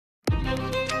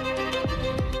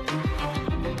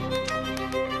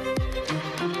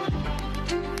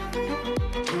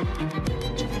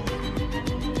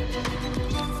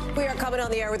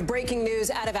on the air with breaking news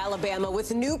out of Alabama,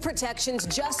 with new protections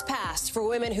just passed for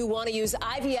women who want to use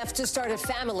IVF to start a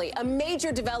family. A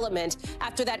major development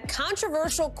after that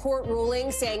controversial court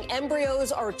ruling saying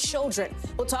embryos are children.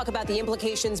 We'll talk about the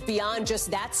implications beyond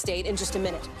just that state in just a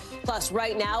minute. Plus,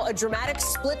 right now, a dramatic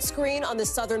split screen on the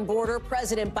southern border.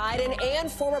 President Biden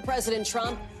and former President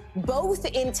Trump both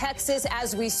in Texas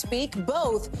as we speak,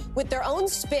 both with their own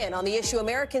spin on the issue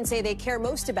Americans say they care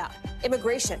most about,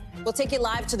 immigration. We'll take you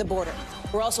live to the border.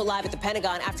 We're also live at the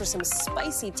Pentagon after some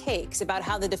spicy takes about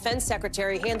how the defense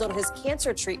secretary handled his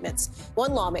cancer treatments.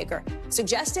 One lawmaker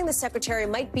suggesting the secretary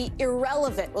might be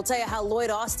irrelevant. We'll tell you how Lloyd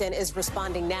Austin is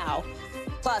responding now.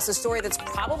 Plus, a story that's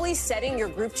probably setting your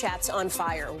group chats on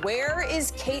fire. Where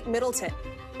is Kate Middleton?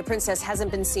 The princess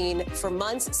hasn't been seen for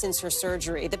months since her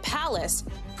surgery. The palace,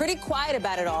 pretty quiet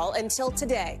about it all until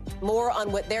today. More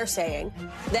on what they're saying.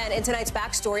 Then, in tonight's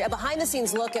backstory, a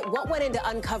behind-the-scenes look at what went into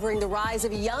uncovering the rise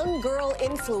of young girl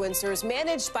influencers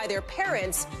managed by their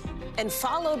parents and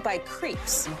followed by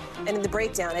creeps. And in the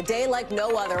breakdown, a day like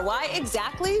no other. Why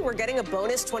exactly we're getting a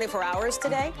bonus 24 hours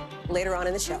today? Later on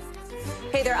in the show.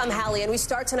 Hey there, I'm Hallie, and we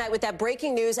start tonight with that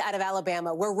breaking news out of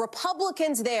Alabama, where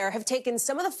Republicans there have taken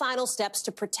some of the final steps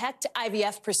to protect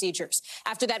IVF procedures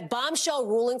after that bombshell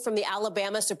ruling from the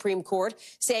Alabama Supreme Court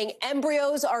saying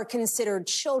embryos are considered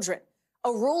children.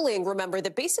 A ruling, remember,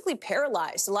 that basically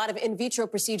paralyzed a lot of in vitro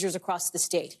procedures across the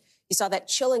state. You saw that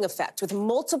chilling effect with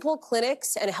multiple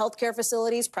clinics and healthcare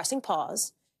facilities pressing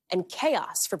pause and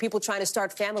chaos for people trying to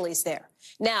start families there.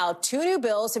 Now, two new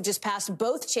bills have just passed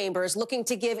both chambers looking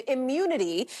to give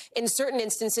immunity in certain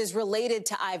instances related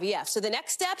to IVF. So the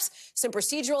next steps, some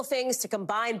procedural things to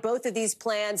combine both of these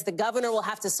plans. The governor will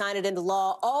have to sign it into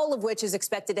law, all of which is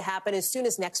expected to happen as soon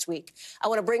as next week. I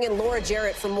want to bring in Laura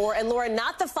Jarrett for more. And Laura,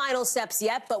 not the final steps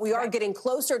yet, but we are getting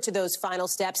closer to those final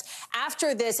steps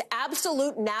after this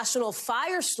absolute national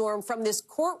firestorm from this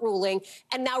court ruling,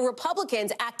 and now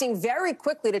Republicans acting very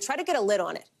quickly to try to get a lid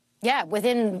on it. Yeah,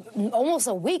 within almost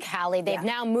a week, Hallie, they've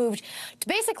now moved to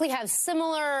basically have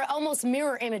similar, almost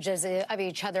mirror images of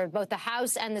each other, both the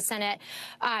House and the Senate,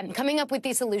 coming up with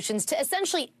these solutions to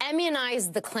essentially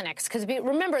immunize the clinics. Because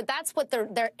remember, that's what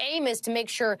their aim is, to make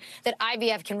sure that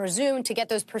IVF can resume, to get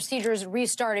those procedures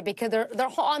restarted, because they're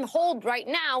on hold right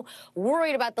now,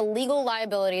 worried about the legal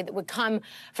liability that would come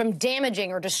from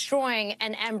damaging or destroying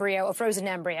an embryo, a frozen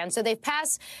embryo. And so they've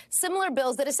passed similar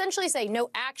bills that essentially say no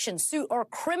action, suit, or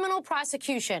criminal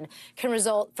prosecution can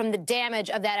result from the damage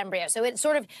of that embryo. So it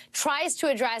sort of tries to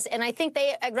address, and I think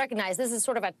they recognize this is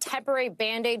sort of a temporary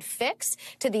Band-Aid fix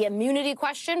to the immunity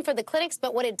question for the clinics.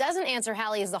 But what it doesn't answer,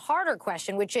 Hallie, is the harder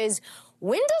question, which is,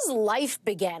 when does life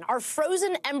begin? Are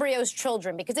frozen embryos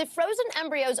children? Because if frozen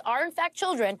embryos are in fact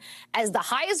children, as the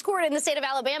highest court in the state of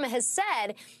Alabama has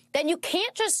said, then you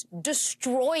can't just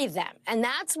destroy them. And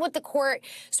that's what the court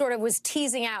sort of was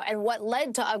teasing out, and what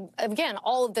led to, again,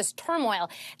 all of this turmoil.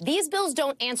 These bills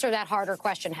don't answer that harder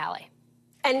question, Hallie.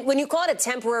 And when you call it a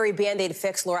temporary Band-Aid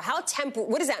fix, Laura,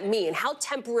 what does that mean? How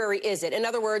temporary is it? In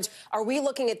other words, are we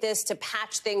looking at this to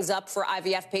patch things up for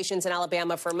IVF patients in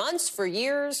Alabama for months, for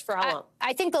years, for how long?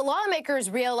 I think the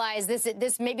lawmakers realize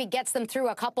this maybe gets them through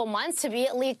a couple months to be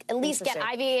at least get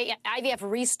IVF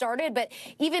restarted. But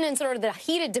even in sort of the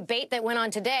heated debate that went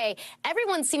on today,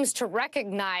 everyone seems to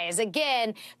recognize,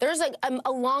 again, there's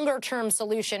a longer-term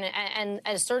solution and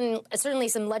certainly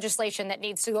some legislation that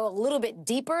needs to go a little bit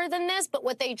deeper than this. But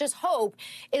what they just hope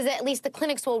is that at least the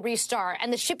clinics will restart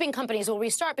and the shipping companies will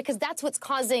restart, because that's what's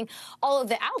causing all of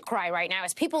the outcry right now,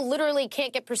 is people literally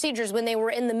can't get procedures when they were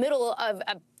in the middle of,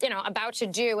 about to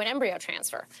do an embryo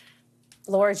transfer.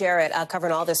 Laura Jarrett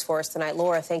covering all this for us tonight.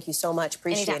 Laura, thank you so much.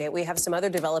 Appreciate it. We have some other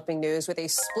developing news with a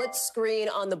split screen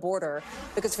on the border,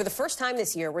 because for the first time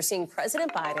this year, we're seeing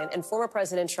President Biden and former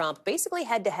President Trump basically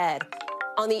head-to-head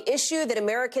on the issue that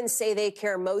Americans say they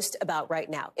care most about right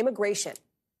now, immigration.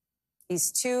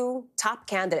 These two top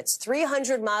candidates,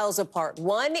 300 miles apart,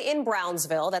 one in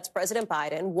Brownsville, that's President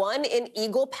Biden, one in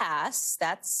Eagle Pass,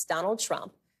 that's Donald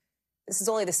Trump. This is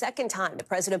only the second time that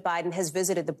President Biden has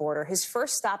visited the border, his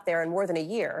first stop there in more than a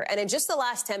year. And in just the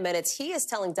last 10 minutes, he is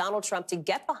telling Donald Trump to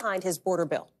get behind his border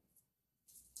bill.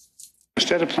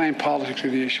 Instead of playing politics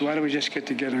with the issue, why don't we just get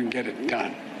together and get it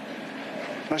done?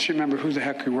 Let's remember who the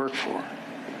heck we work for.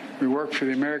 We work for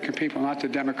the American people, not the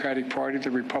Democratic Party, the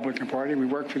Republican Party. We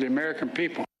work for the American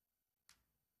people.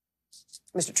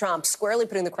 Mr. Trump squarely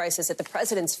putting the crisis at the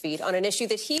president's feet on an issue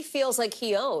that he feels like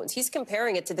he owns. He's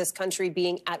comparing it to this country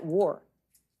being at war.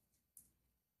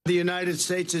 The United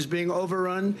States is being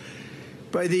overrun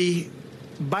by the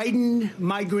Biden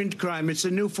migrant crime. It's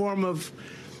a new form of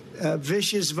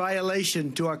vicious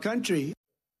violation to our country.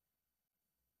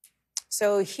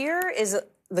 So here is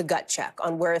the gut check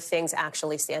on where things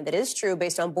actually stand. It is true,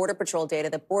 based on Border Patrol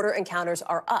data, that border encounters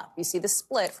are up. You see the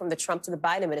split from the Trump to the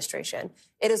Biden administration.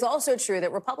 It is also true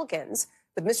that Republicans,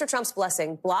 with Mr. Trump's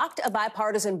blessing, blocked a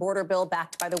bipartisan border bill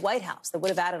backed by the White House that would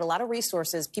have added a lot of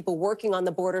resources people working on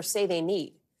the border say they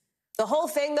need. The whole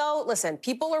thing, though, listen,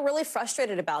 people are really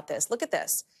frustrated about this. Look at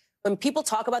this. When people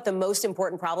talk about the most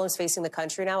important problems facing the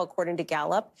country now, according to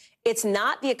Gallup, it's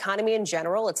not the economy in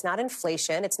general. It's not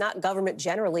inflation. It's not government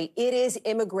generally. It is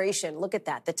immigration. Look at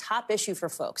that, the top issue for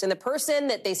folks. And the person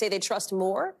that they say they trust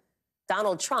more,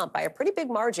 Donald Trump, by a pretty big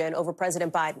margin over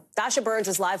President Biden. Dasha Burns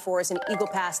is live for us in Eagle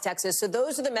Pass, Texas. So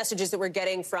those are the messages that we're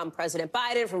getting from President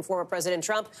Biden, from former President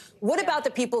Trump. What about the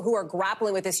people who are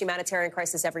grappling with this humanitarian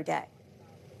crisis every day?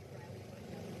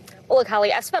 Well, look,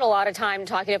 Hallie, I've spent a lot of time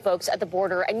talking to folks at the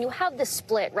border, and you have this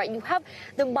split, right? You have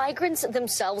the migrants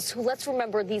themselves who, let's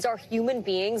remember, these are human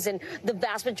beings, and the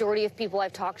vast majority of people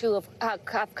I've talked to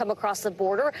have come across the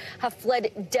border, have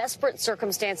fled desperate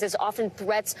circumstances, often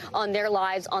threats on their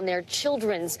lives, on their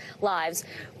children's lives.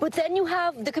 But then you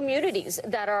have the communities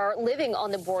that are living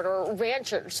on the border,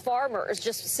 ranchers, farmers,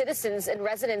 just citizens and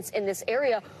residents in this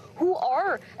area who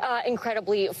are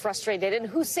incredibly frustrated and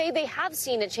who say they have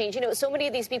seen a change. You know, so many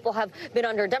of these people have been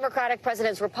under Democratic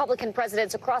presidents, Republican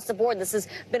presidents across the board. This has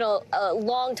been a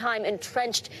long time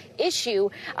entrenched issue,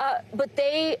 but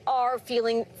they are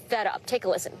feeling fed up. Take a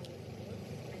listen.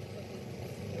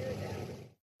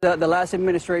 The last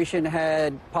administration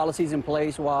had policies in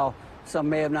place. While some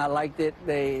may have not liked it,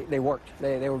 they worked.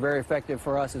 They were very effective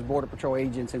for us as Border Patrol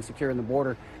agents in securing the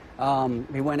border.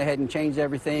 He went ahead and changed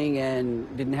everything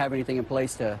and didn't have anything in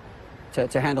place to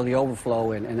handle the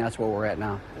overflow, and that's where we're at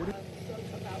now.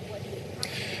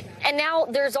 And now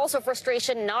there's also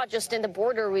frustration not just in the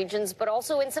border regions, but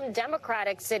also in some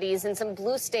Democratic cities and some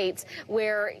blue states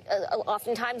where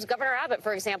oftentimes Governor Abbott,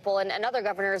 for example, and other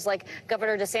governors like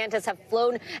Governor DeSantis have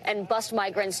flown and bused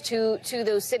migrants to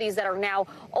those cities that are now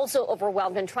also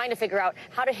overwhelmed and trying to figure out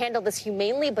how to handle this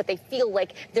humanely, but they feel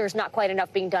like there's not quite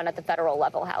enough being done at the federal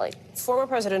level, Hallie. Former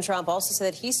President Trump also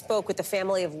said that he spoke with the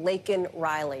family of Laken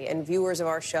Riley, and viewers of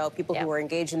our show, people who are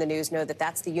engaged in the news, know that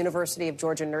that's the University of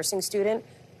Georgia nursing student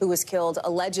who was killed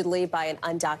allegedly by an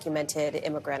undocumented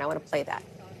immigrant. I want to play that.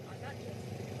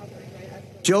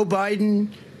 Joe Biden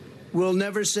will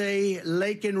never say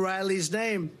Laken Riley's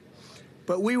name,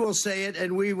 but we will say it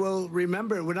and we will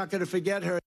remember it. We're not going to forget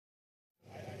her.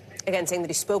 Again, saying that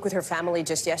he spoke with her family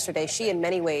just yesterday. She, in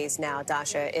many ways now,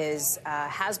 Dasha,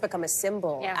 has become a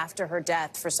symbol after her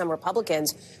death for some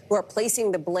Republicans who are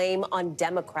placing the blame on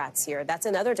Democrats here. That's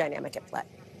another dynamic at play.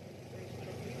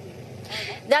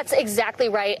 That's exactly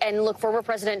right. And look, former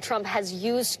President Trump has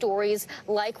used stories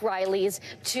like Riley's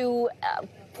to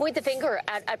point the finger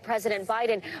at President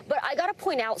Biden. But I got to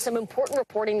point out some important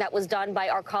reporting that was done by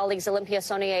our colleagues Olympia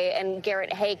Sonier and Garrett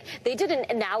Haake. They did an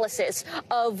analysis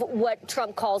of what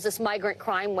Trump calls this migrant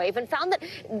crime wave and found that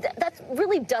that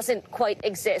really doesn't quite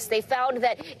exist. They found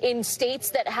that in states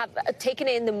that have taken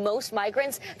in the most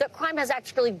migrants, that crime has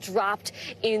actually dropped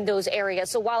in those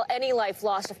areas. So while any life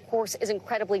lost, of course, is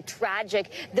incredibly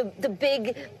tragic, the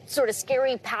big sort of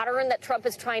scary pattern that Trump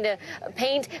is trying to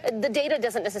paint, the data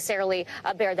doesn't necessarily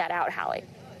bear that out, Hallie.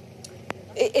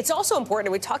 It's also important,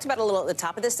 and we talked about it a little at the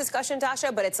top of this discussion,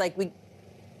 Dasha, but it's like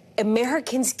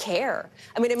Americans care.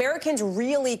 I mean, Americans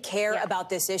really care about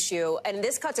this issue, and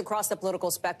this cuts across the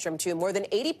political spectrum, too. More than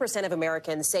 80% of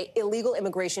Americans say illegal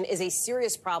immigration is a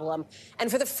serious problem, and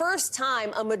for the first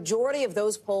time, a majority of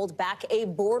those polled back a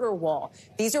border wall.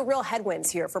 These are real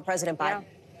headwinds here for President Biden.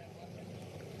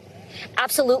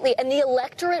 Absolutely. And the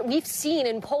electorate we've seen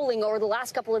in polling over the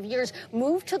last couple of years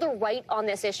move to the right on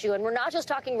this issue. And we're not just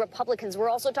talking Republicans. We're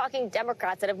also talking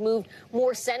Democrats that have moved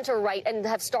more center right and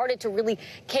have started to really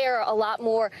care a lot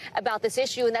more about this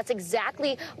issue. And that's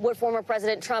exactly what former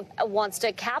President Trump wants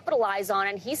to capitalize on.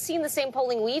 And he's seen the same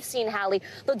polling we've seen, Hallie.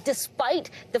 Look, despite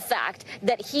the fact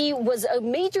that he was a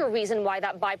major reason why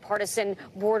that bipartisan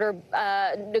border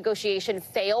negotiation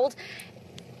failed,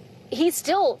 he's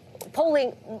still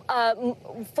polling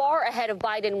far ahead of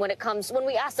Biden when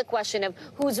we ask the question of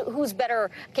who's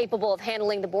better capable of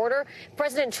handling the border.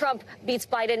 President Trump beats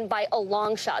Biden by a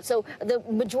long shot. So the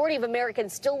majority of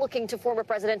Americans still looking to former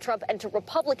President Trump and to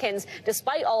Republicans,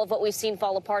 despite all of what we've seen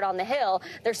fall apart on the Hill,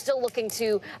 they're still looking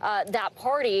to that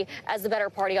party as the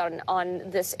better party on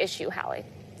this issue, Hallie.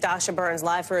 Dasha Burns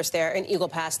live for us there in Eagle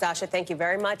Pass. Dasha, thank you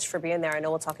very much for being there. I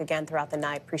know we'll talk again throughout the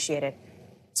night. Appreciate it.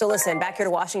 So listen, back here to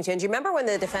Washington. Do you remember when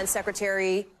the defense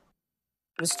secretary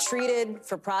was treated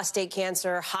for prostate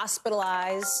cancer,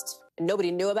 hospitalized, and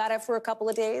nobody knew about it for a couple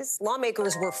of days?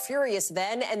 Lawmakers were furious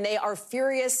then, and they are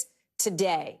furious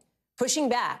today. pushing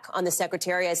back on the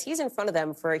secretary as he's in front of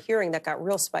them for a hearing that got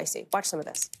real spicy. Watch some of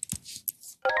this.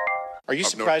 Are you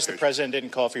surprised the president didn't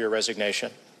call for your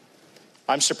resignation?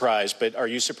 I'm surprised, but are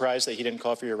you surprised that he didn't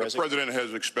call for your resignation? The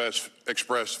president has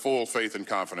expressed full faith and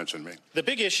confidence in me. The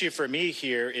big issue for me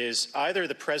here is either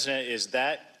the president is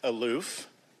that aloof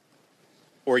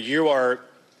or you are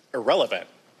irrelevant.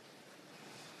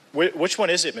 Which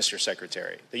one is it, Mr.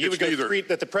 Secretary?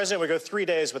 That the president would go 3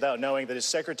 days without knowing that his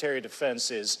Secretary of Defense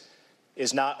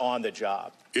is not on the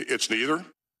job? It's neither.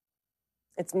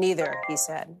 It's neither, he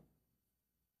said.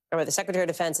 Remember, the Secretary of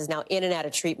Defense is now in and out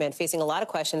of treatment, facing a lot of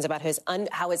questions about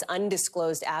how his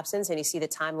undisclosed absence, and you see the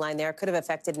timeline there, could have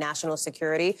affected national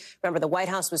security. Remember, the White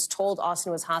House was told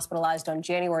Austin was hospitalized on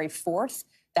January 4th.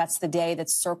 That's the day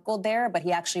that's circled there, but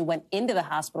he actually went into the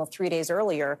hospital 3 days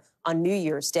earlier on New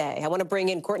Year's Day. I want to bring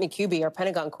in Courtney Kuby, our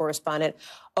Pentagon correspondent.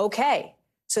 Okay,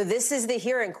 so this is the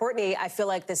hearing. Courtney, I feel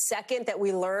like the second that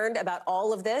we learned about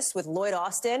all of this with Lloyd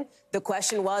Austin, the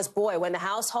question was, boy, when the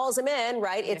House hauls him in,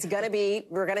 right, it's going to be,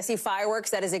 we're going to see fireworks.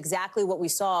 That is exactly what we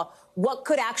saw. What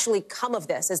could actually come of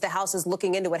this as the House is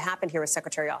looking into what happened here with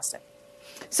Secretary Austin?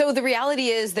 So the reality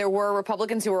is there were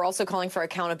Republicans who were also calling for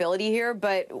accountability here,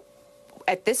 but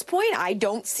at this point, I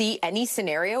don't see any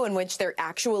scenario in which there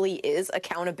actually is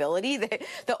accountability.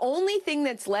 The only thing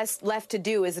that's left to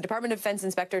do is the Department of Defense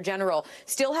Inspector General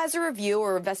still has a review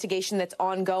or investigation that's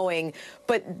ongoing,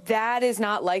 but that is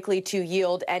not likely to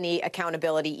yield any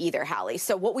accountability either, Hallie.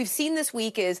 So what we've seen this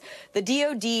week is the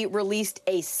DOD released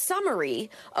a summary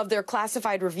of their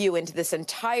classified review into this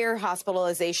entire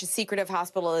hospitalization, secretive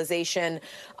hospitalization,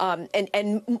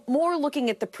 and more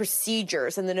looking at the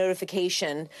procedures and the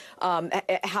notification,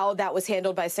 how that was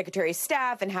handled by Secretary of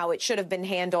Staff and how it should have been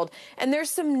handled. And there's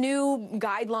some new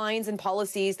guidelines and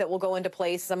policies that will go into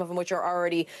place, some of them which are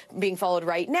already being followed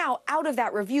right now, out of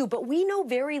that review. But we know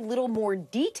very little more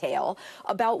detail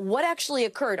about what actually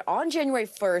occurred on January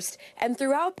 1st and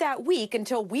throughout that week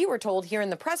until we were told here in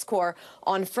the press corps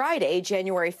on Friday,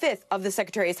 January 5th, of the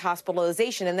Secretary's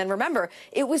hospitalization. And then remember,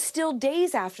 it was still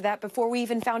days after that before we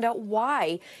even found out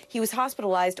why he was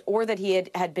hospitalized or that he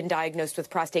had been diagnosed with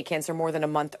prostate cancer more than a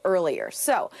month earlier.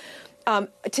 So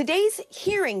today's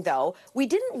hearing, though, we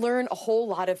didn't learn a whole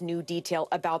lot of new detail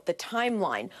about the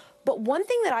timeline. But one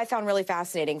thing that I found really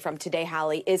fascinating from today,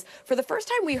 Hallie, is for the first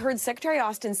time we heard Secretary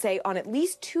Austin say on at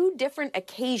least 2 different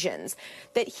occasions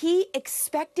that he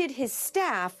expected his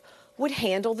staff would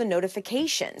handle the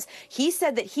notifications. He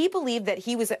said that he believed that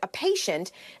he was a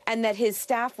patient and that his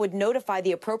staff would notify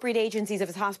the appropriate agencies of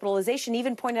his hospitalization,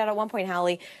 even pointed out at one point,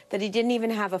 Hallie, that he didn't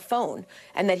even have a phone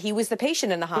and that he was the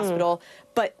patient in the hospital.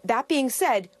 But that being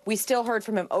said, we still heard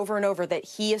from him over and over that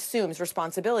he assumes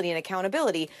responsibility and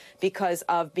accountability because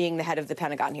of being the head of the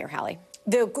Pentagon here, Hallie.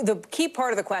 The key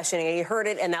part of the questioning, and you heard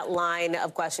it in that line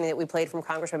of questioning that we played from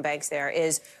Congressman Banks there,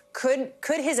 is could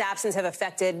his absence have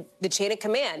affected the chain of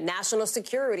command, national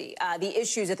security, the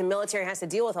issues that the military has to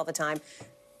deal with all the time?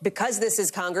 Because this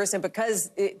is Congress and because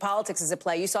politics is at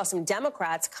play, you saw some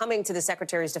Democrats coming to the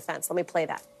Secretary's defense. Let me play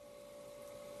that.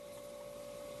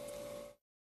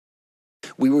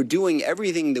 We were doing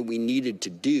everything that we needed to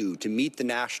do to meet the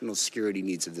national security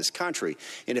needs of this country.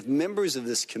 And if members of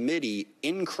this committee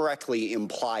incorrectly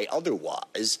imply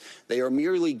otherwise, they are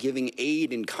merely giving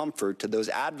aid and comfort to those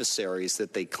adversaries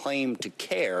that they claim to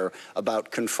care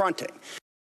about confronting.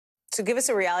 So give us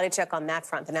a reality check on that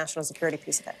front, the national security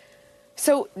piece of it.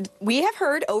 So we have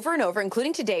heard over and over,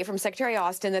 including today from Secretary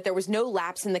Austin, that there was no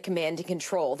lapse in the command and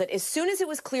control, that as soon as it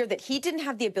was clear that he didn't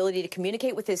have the ability to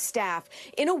communicate with his staff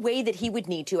in a way that he would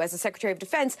need to as a Secretary of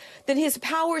Defense, then his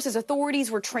powers, his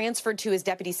authorities were transferred to his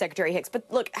Deputy Secretary Hicks. But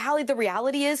look, Hallie, the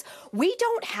reality is we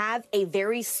don't have a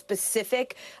very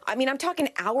specific, I mean, I'm talking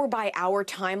hour by hour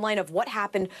timeline of what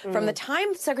happened from the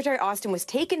time Secretary Austin was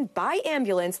taken by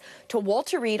ambulance to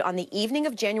Walter Reed on the evening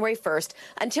of January 1st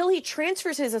until he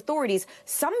transfers his authorities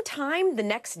sometime the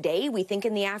next day, we think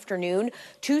in the afternoon,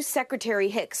 to Secretary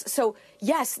Hicks. So,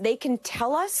 yes, they can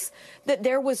tell us that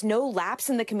there was no lapse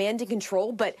in the command and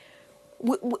control, but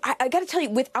I got to tell you,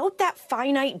 without that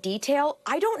finite detail,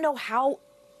 I don't know how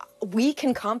we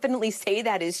can confidently say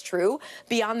that is true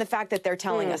beyond the fact that they're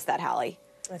telling us that, Hallie.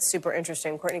 That's super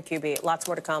interesting. Courtney Kuby, lots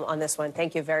more to come on this one.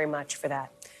 Thank you very much for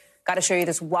that. Got to show you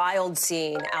this wild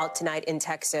scene out tonight in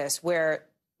Texas where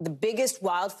the biggest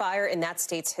wildfire in that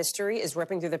state's history is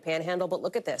ripping through the panhandle. But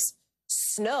look at this.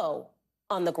 Snow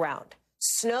on the ground.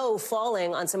 Snow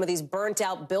falling on some of these burnt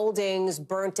out buildings,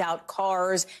 burnt out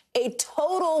cars. A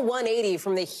total 180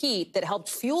 from the heat that helped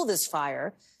fuel this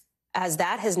fire, as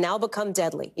that has now become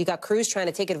deadly. You got crews trying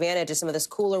to take advantage of some of this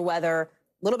cooler weather,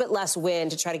 a little bit less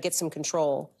wind to try to get some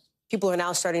control. People are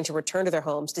now starting to return to their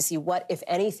homes to see what, if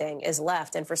anything, is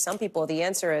left. And for some people, the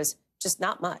answer is just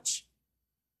not much.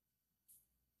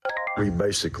 We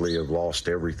basically have lost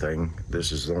everything.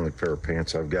 This is the only pair of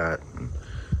pants I've got.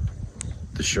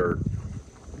 The shirt.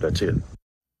 That's it.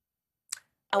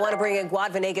 I want to bring in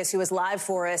Guad Venegas, who is live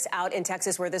for us out in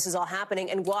Texas where this is all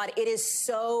happening. And Guad, it is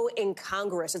so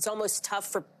incongruous. It's almost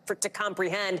tough to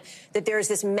comprehend that there is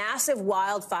this massive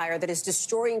wildfire that is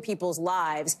destroying people's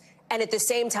lives. And at the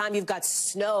same time, you've got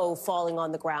snow falling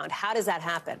on the ground. How does that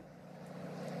happen?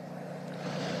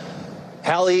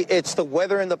 Hallie, it's the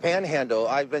weather in the Panhandle.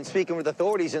 I've been speaking with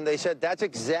authorities, and they said that's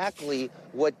exactly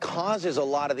what causes a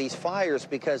lot of these fires,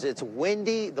 because it's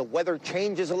windy, the weather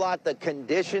changes a lot, the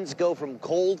conditions go from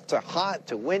cold to hot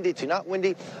to windy to not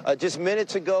windy. Just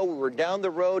minutes ago, we were down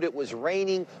the road, it was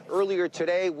raining. Earlier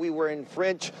today, we were in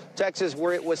French, Texas,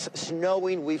 where it was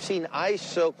snowing. We've seen ice,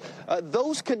 so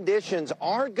those conditions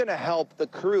aren't going to help the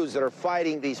crews that are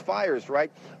fighting these fires,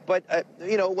 right? But,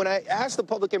 you know, when I asked the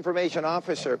public information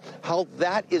officer how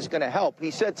that is going to help,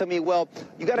 he said to me, well,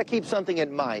 you got to keep something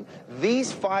in mind.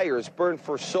 These fires burn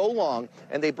for so long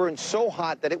and they burn so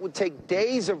hot that it would take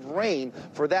days of rain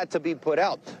for that to be put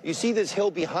out. You see this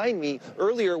hill behind me.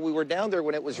 Earlier, we were down there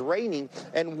when it was raining,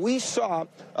 and we saw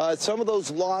some of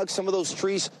those logs, some of those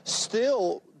trees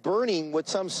still burning with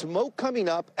some smoke coming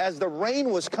up as the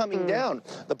rain was coming down.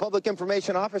 The public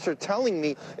information officer telling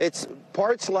me it's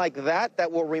parts like that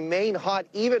that will remain hot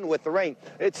even with the rain.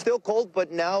 It's still cold,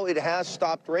 but now it has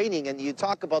stopped raining. And you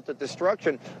talk about the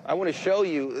destruction. I want to show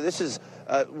you, this is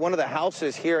one of the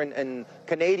houses here in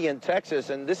Canadian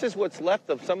Texas, and this is what's left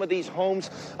of some of these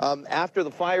homes after the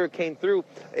fire came through.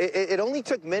 It only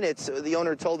took minutes, the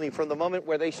owner told me, from the moment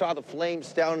where they saw the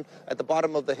flames down at the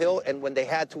bottom of the hill and when they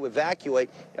had to evacuate,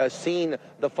 seeing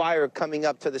the fire coming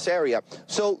up to this area.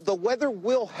 So the weather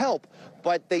will help,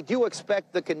 but they do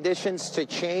expect the conditions to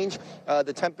change.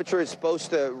 The temperature is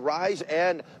supposed to rise,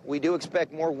 and we do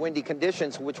expect more windy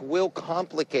conditions, which will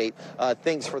complicate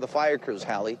things for the fire crews,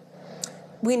 Hallie.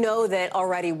 We know that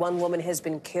already one woman has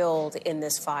been killed in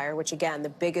this fire, which, again, the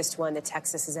biggest one that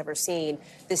Texas has ever seen.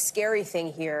 The scary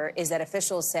thing here is that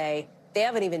officials say they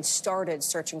haven't even started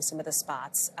searching some of the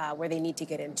spots where they need to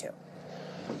get into.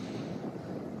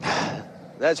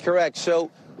 That's correct.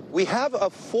 So we have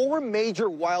 4 major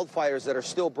wildfires that are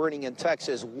still burning in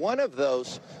Texas. One of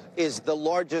those is the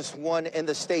largest one in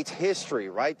the state's history,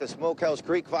 right? The Smokehouse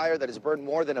Creek fire that has burned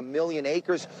more than 1 million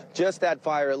acres, just that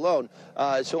fire alone.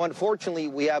 So unfortunately,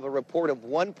 we have a report of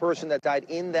one person that died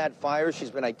in that fire.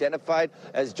 She's been identified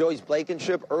as Joyce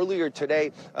Blankenship. Earlier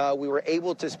today, we were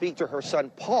able to speak to her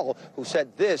son, Paul, who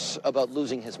said this about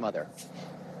losing his mother.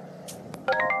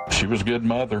 She was a good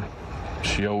mother.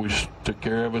 She always took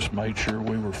care of us, made sure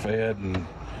we were fed and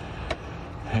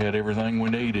had everything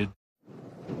we needed.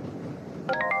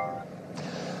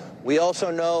 We also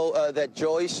know that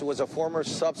Joyce was a former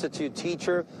substitute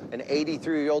teacher, an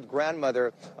 83-year-old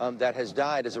grandmother that has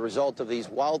died as a result of these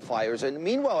wildfires. And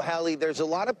meanwhile, Hallie, there's a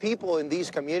lot of people in these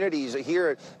communities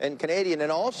here in Canadian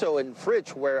and also in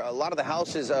Fritch, where a lot of the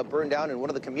houses burned down in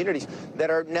one of the communities, that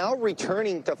are now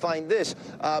returning to find this.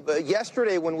 But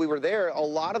yesterday, when we were there, a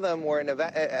lot of them were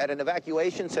at an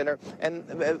evacuation center, and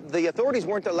the authorities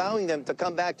weren't allowing them to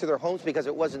come back to their homes because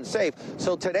it wasn't safe.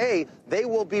 So today, they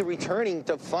will be returning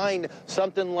to find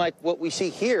something like what we see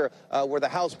here, where the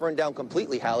house burned down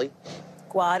completely, Hallie.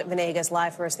 Guad Venegas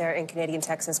live for us there in Canadian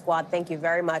Texas. Guad, thank you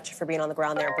very much for being on the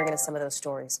ground there and bringing us some of those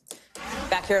stories.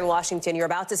 Back here in Washington, you're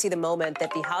about to see the moment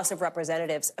that the House of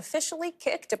Representatives officially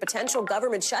kicked a potential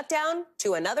government shutdown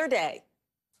to another day.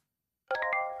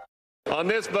 On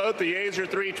this vote, the yeas are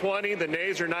 320, the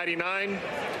nays are 99.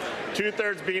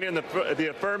 2/3 being in the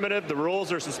affirmative, the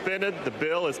rules are suspended, the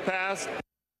bill is passed.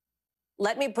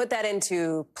 Let me put that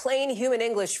into plain human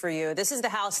English for you. This is the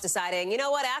House deciding, you know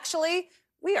what, actually,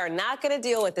 we are not going to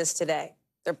deal with this today.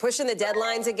 They're pushing the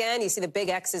deadlines again. You see the big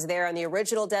X's there on the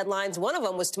original deadlines. One of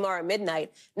them was tomorrow at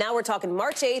midnight. Now we're talking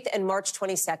March 8th and March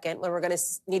 22nd, when we're going to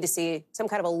need to see some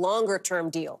kind of a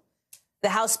longer-term deal. The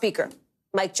House Speaker,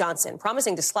 Mike Johnson,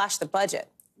 promising to slash the budget.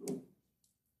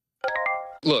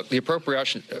 Look, the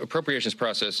appropriations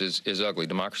process is ugly.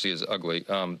 Democracy is ugly.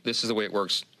 This is the way it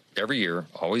works every year,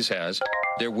 always has.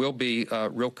 There will be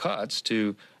real cuts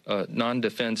to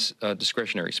non-defense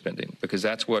discretionary spending, because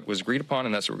that's what was agreed upon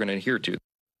and that's what we're going to adhere to.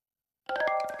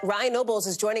 Ryan Nobles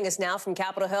is joining us now from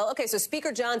Capitol Hill. Okay, so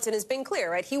Speaker Johnson has been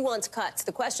clear, right? He wants cuts.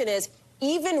 The question is,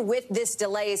 even with this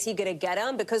delay, is he going to get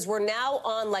them? Because we're now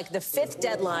on like the 5th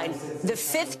deadline, the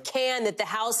 5th can that the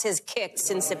House has kicked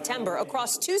since September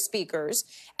across 2 speakers.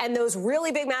 And those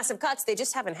really big, massive cuts, they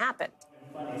just haven't happened.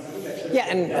 Yeah,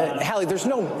 and Hallie, there's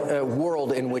no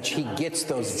world in which he gets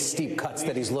those steep cuts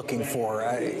that he's looking for.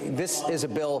 This is a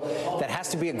bill that has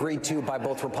to be agreed to by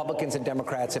both Republicans and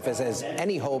Democrats if it has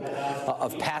any hope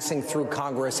of passing through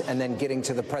Congress and then getting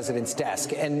to the president's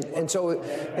desk. And so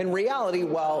in reality,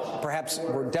 while perhaps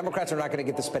Democrats are not going to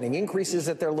get the spending increases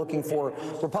that they're looking for,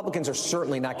 Republicans are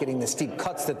certainly not getting the steep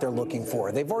cuts that they're looking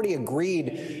for. They've already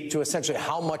agreed to essentially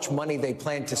how much money they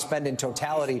plan to spend in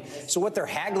totality. So what they're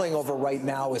haggling over right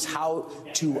now is how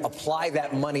to apply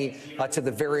that money to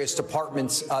the various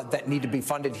departments that need to be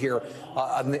funded here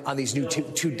on these new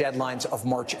two deadlines of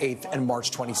March 8th and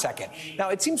March 22nd. Now,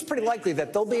 it seems pretty likely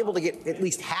that they'll be able to get at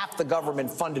least half the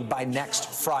government funded by next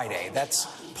Friday. That's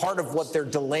part of what they're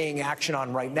delaying action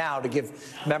on right now to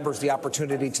give members the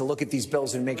opportunity to look at these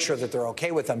bills and make sure that they're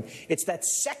okay with them. It's that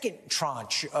second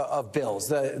tranche of bills,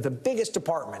 the biggest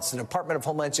departments, the Department of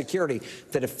Homeland Security,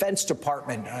 the Defense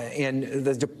Department, and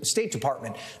the State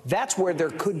Department. That's where there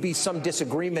could be some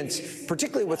disagreements,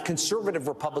 particularly with conservative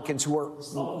Republicans who are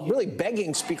really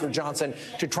begging Speaker Johnson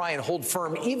to try and hold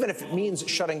firm, even if it means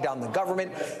shutting down the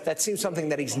government. That seems something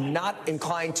that he's not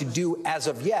inclined to do as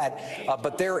of yet,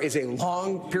 but there is a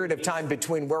long period of time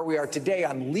between where we are today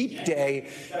on Leap Day,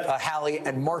 Hallie,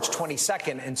 and March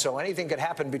 22nd, and so anything could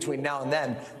happen between now and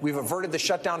then. We've averted the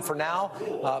shutdown for now,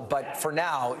 but for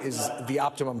now is the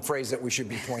optimum phrase that we should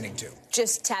be pointing to.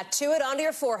 Just tattoo it onto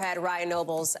your forehead, Ryan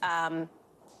Nobles,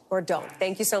 or don't.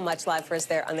 Thank you so much, live for us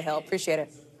there on the Hill. Appreciate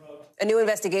it. A new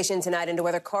investigation tonight into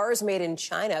whether cars made in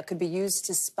China could be used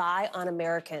to spy on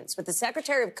Americans, with the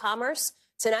Secretary of Commerce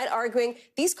tonight arguing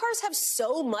these cars have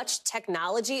so much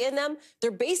technology in them.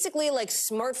 They're basically like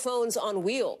smartphones on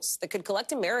wheels that could collect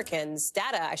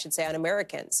data, I should say, on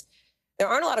Americans. There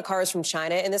aren't a lot of cars from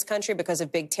China in this country because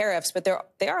of big tariffs, but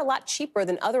they are a lot cheaper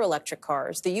than other electric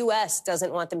cars. The U.S.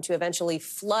 doesn't want them to eventually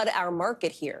flood our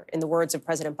market here, in the words of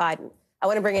President Biden. I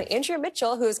want to bring in Andrea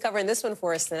Mitchell, who is covering this one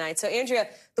for us tonight. So, Andrea,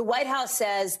 the White House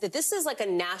says that this is like a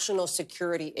national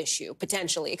security issue,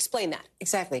 potentially. Explain that.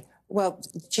 Exactly. Well,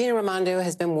 Gina Raimondo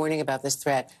has been warning about this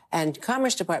threat, and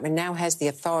Commerce Department now has the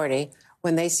authority,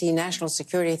 when they see national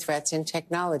security threats in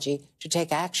technology, to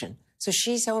take action. So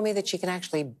she's telling me that she can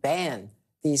actually ban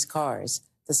these cars,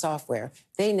 the software.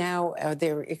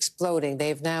 They're exploding.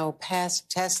 They've now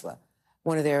passed Tesla.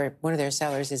 One of their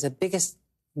sellers is the biggest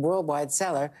worldwide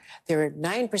seller. They're at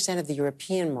 9% of the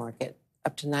European market,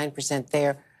 up to 9%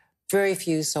 there. Very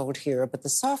few sold here, but the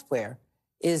software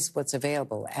is what's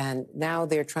available. And now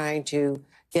they're trying to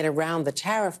get around the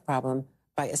tariff problem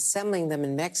by assembling them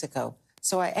in Mexico.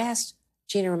 So I asked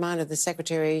Gina Raimondo, the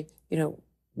secretary,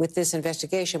 with this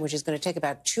investigation, which is going to take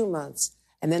about 2 months,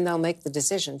 and then they'll make the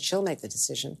decision. She'll make the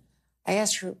decision. I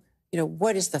asked her,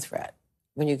 what is the threat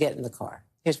when you get in the car?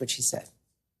 Here's what she said.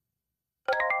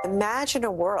 Imagine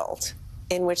a world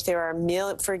in which there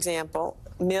are, for example,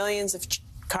 millions of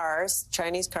cars,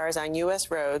 Chinese cars on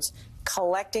U.S. roads,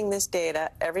 collecting this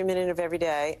data every minute of every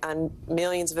day on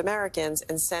millions of Americans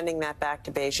and sending that back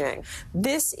to Beijing.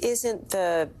 This isn't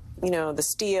the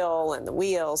steel and the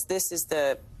wheels. This is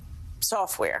the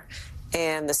software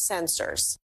and the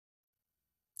sensors.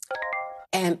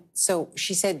 And so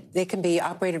she said they can be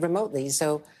operated remotely.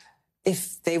 So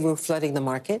if they were flooding the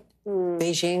market,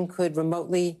 Beijing could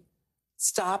remotely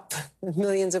stop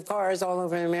millions of cars all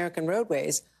over American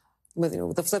roadways with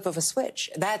the flip of a switch.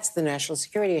 That's the national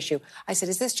security issue. I said,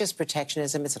 is this just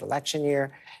protectionism? It's an election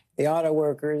year. The auto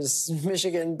workers,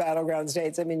 Michigan, battleground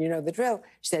states, the drill.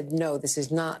 She said, no, this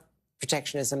is not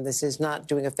protectionism. This is not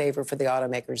doing a favor for the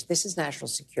automakers. This is national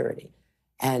security.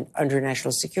 And under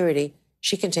national security,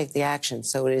 she can take the action.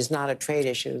 So it is not a trade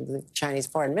issue. The Chinese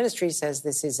Foreign Ministry says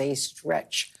this is a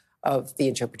stretch of the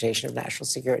interpretation of national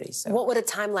security. So what would a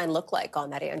timeline look like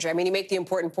on that, Andrea? You make the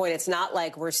important point. It's not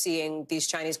like we're seeing these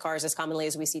Chinese cars as commonly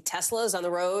as we see Teslas on the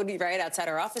road, right, outside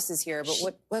our offices here.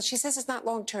 But Well, she says it's not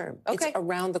long term. Okay. It's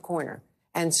around the corner.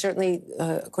 And certainly,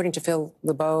 according to Phil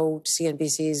LeBeau,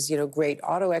 CNBC's great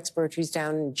auto expert, who's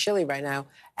down in Chile right now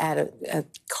at a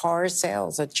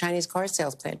Chinese car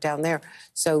sales plant down there.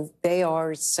 So they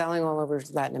are selling all over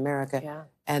Latin America,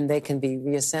 and they can be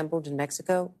reassembled in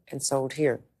Mexico and sold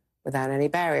here without any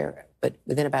barrier. But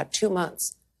within about 2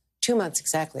 months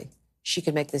exactly, she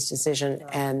could make this decision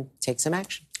and take some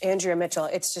action. Andrea Mitchell,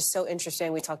 it's just so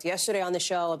interesting. We talked yesterday on the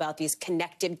show about these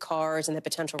connected cars and the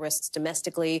potential risks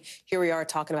domestically. Here we are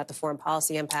talking about the foreign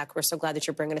policy impact. We're so glad that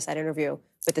you're bringing us that interview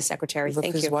with the secretary. Look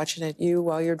thank who's you. Watching at you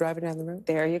while you're driving down the road.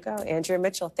 There you go. Andrea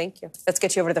Mitchell, thank you. Let's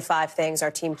get you over to the 5 things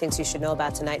our team thinks you should know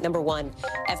about tonight. Number 1,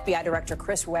 FBI Director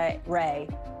Chris Wray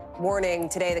warning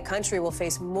today the country will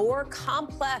face more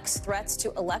complex threats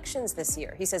to elections this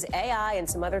year. He says AI and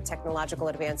some other technological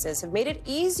advances have made it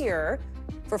easier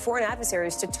for foreign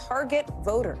adversaries to target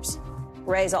voters.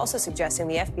 Ray is also suggesting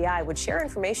the FBI would share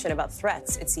information about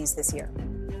threats it sees this year.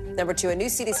 Number 2, a new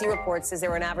CDC report says there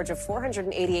were an average of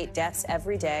 488 deaths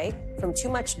every day from too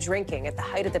much drinking at the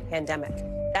height of the pandemic.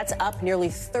 That's up nearly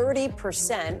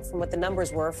 30% from what the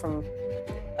numbers were from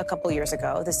a couple years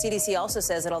ago. The CDC also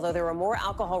says that although there were more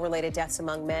alcohol-related deaths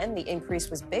among men, the increase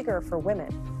was bigger for women.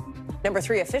 Number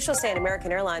 3, officials say an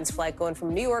American Airlines flight going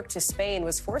from New York to Spain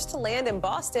was forced to land in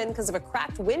Boston because of a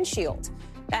cracked windshield.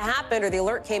 That happened, or the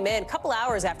alert came in, a couple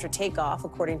hours after takeoff,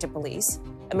 according to police.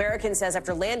 American says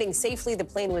after landing safely, the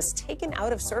plane was taken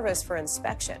out of service for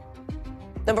inspection.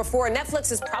 Number 4,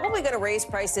 Netflix is probably going to raise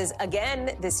prices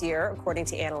again this year, according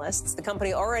to analysts. The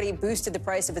company already boosted the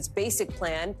price of its basic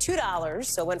plan $2,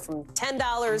 so it went from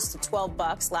 $10 to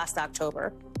 $12 last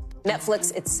October.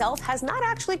 Netflix itself has not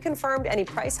actually confirmed any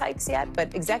price hikes yet,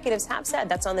 but executives have said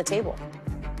that's on the table.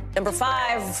 Number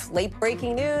 5, late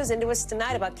breaking news into us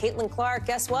tonight about Caitlin Clark.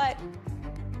 Guess what?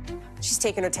 She's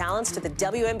taken her talents to the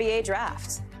WNBA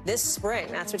draft this spring.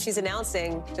 That's what she's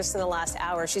announcing just in the last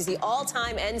hour. She's the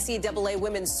all-time NCAA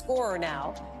women's scorer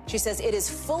now. She says it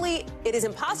is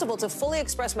impossible to fully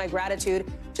express my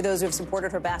gratitude to those who have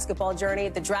supported her basketball journey.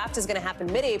 The draft is going to happen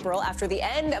mid-April after the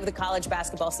end of the college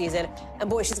basketball season. And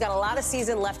boy, she's got a lot of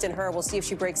season left in her. We'll see if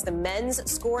she breaks the men's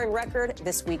scoring record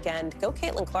this weekend. Go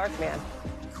Caitlin Clark, man.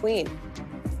 Queen.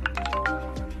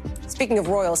 Speaking of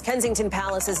royals, Kensington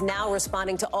Palace is now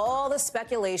responding to all the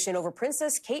speculation over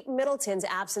Princess Kate Middleton's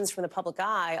absence from the public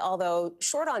eye, although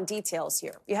short on details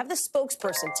here. You have the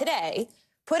spokesperson today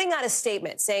putting out a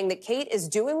statement saying that Kate is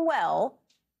doing well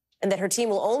and that her team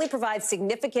will only provide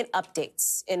significant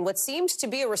updates in what seems to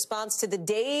be a response to the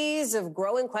days of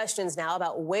growing questions now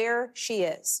about where she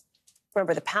is.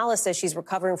 Remember, the palace says she's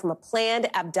recovering from a planned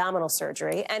abdominal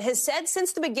surgery and has said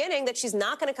since the beginning that she's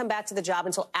not going to come back to the job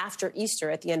until after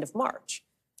Easter at the end of March.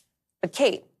 But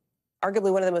Kate,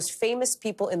 arguably one of the most famous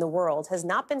people in the world, has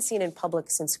not been seen in public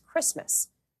since Christmas.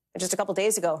 And just a couple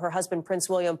days ago, her husband, Prince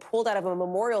William, pulled out of a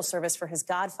memorial service for his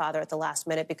godfather at the last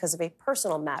minute because of a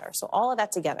personal matter. So all of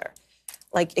that together.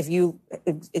 Like, if you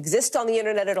exist on the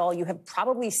internet at all, you have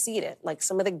probably seen it. Like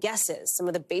some of the guesses, some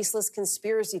of the baseless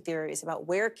conspiracy theories about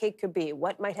where Kate could be,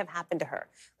 what might have happened to her.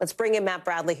 Let's bring in Matt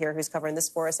Bradley here, who's covering this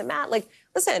for us. And Matt, like,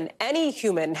 listen, any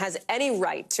human has any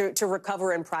right to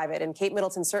recover in private, and Kate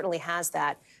Middleton certainly has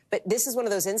that. But this is one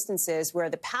of those instances where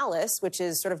the palace, which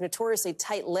is sort of notoriously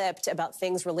tight-lipped about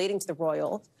things relating to the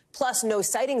royal, plus no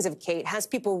sightings of Kate, has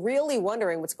people really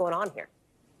wondering what's going on here.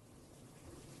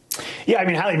 Yeah, I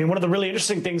mean, Hallie, one of the really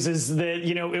interesting things is that,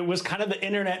 it was kind of the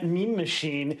internet meme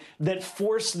machine that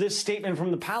forced this statement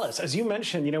from the palace. As you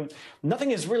mentioned,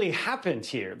 nothing has really happened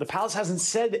here. The palace hasn't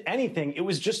said anything. It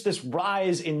was just this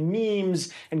rise in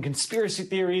memes and conspiracy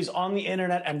theories on the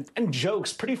internet and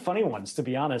jokes, pretty funny ones, to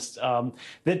be honest,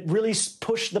 that really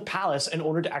pushed the palace in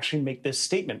order to actually make this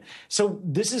statement. So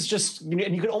this is just,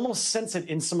 and you could almost sense it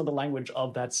in some of the language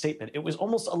of that statement. It was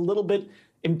almost a little bit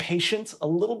impatient, a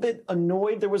little bit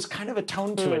annoyed. There was kind of a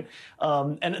tone to it.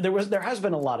 And there has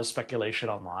been a lot of speculation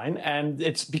online, and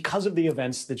it's because of the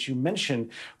events that you mentioned.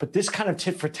 But this kind of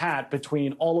tit for tat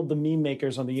between all of the meme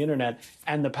makers on the internet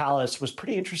and the palace was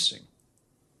pretty interesting.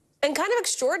 And kind of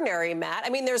extraordinary, Matt. I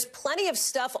mean, there's plenty of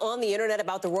stuff on the internet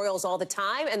about the royals all the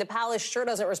time, and the palace sure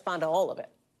doesn't respond to all of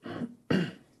it.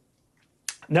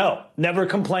 No, never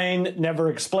complain, never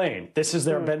explain. This has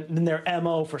been their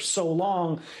MO for so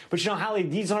long. But Hallie,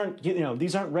 these aren't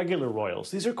regular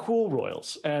royals. These are cool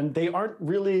royals, and they aren't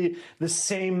really the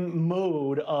same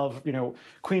mode of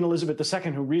Queen Elizabeth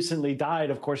II, who recently died.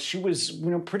 Of course, she was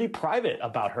pretty private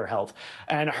about her health,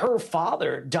 and her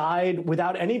father died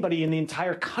without anybody in the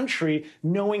entire country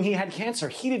knowing he had cancer.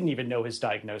 He didn't even know his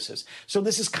diagnosis. So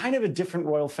this is kind of a different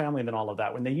royal family than all of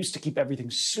that, when they used to keep everything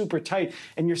super tight.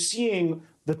 And you're seeing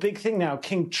the big thing now,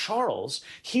 King Charles,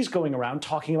 he's going around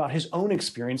talking about his own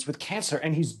experience with cancer,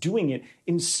 and he's doing it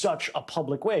in such a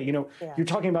public way. You're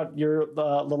talking about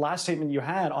the last statement you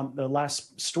had on the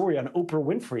last story on Oprah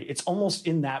Winfrey. It's almost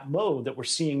in that mode that we're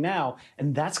seeing now,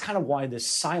 and that's kind of why this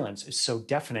silence is so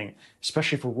deafening,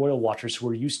 especially for royal watchers who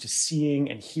are used to seeing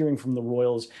and hearing from the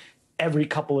royals every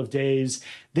couple of days.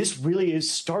 This really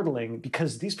is startling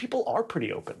because these people are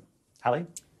pretty open. Hallie?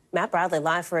 Matt Bradley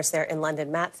live for us there in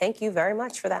London. Matt, thank you very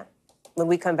much for that. When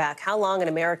we come back, how long an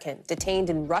American detained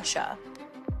in Russia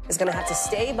is going to have to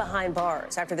stay behind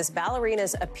bars after this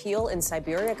ballerina's appeal in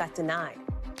Siberia got denied?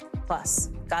 Plus,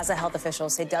 Gaza health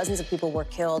officials say dozens of people were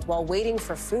killed while waiting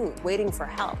for food, waiting for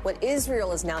help. What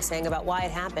Israel is now saying about why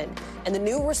it happened, and the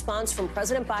new response from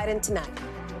President Biden tonight.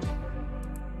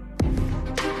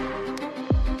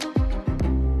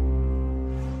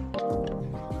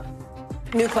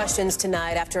 New questions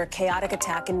tonight after a chaotic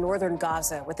attack in northern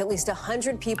Gaza, with at least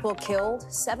 100 people killed,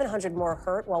 700 more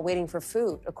hurt while waiting for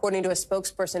food, according to a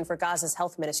spokesperson for Gaza's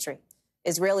health ministry.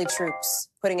 Israeli troops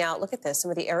putting out, look at this,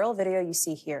 some of the aerial video you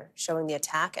see here showing the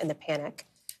attack and the panic.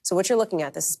 So what you're looking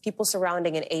at, this is people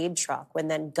surrounding an aid truck when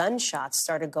then gunshots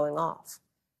started going off.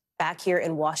 Back here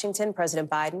in Washington, President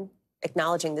Biden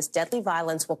acknowledging this deadly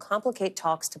violence will complicate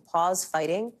talks to pause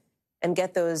fighting and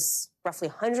get those roughly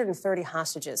 130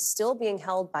 hostages still being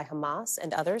held by Hamas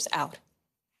and others out.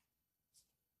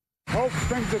 Hope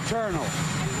springs eternal.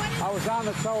 I was on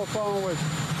the telephone with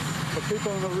the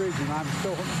people in the region. I'm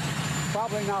still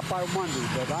probably not by Monday,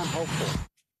 but I'm hopeful.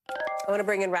 I want to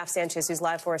bring in Raf Sanchez, who's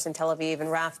live for us in Tel Aviv.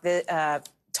 And Raf,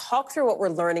 talk through what we're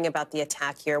learning about the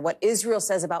attack here, what Israel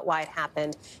says about why it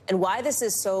happened, and why this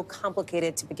is so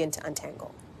complicated to begin to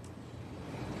untangle.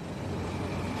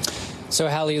 So,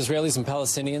 Hallie, Israelis and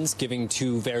Palestinians giving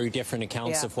two very different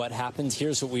accounts of what happened.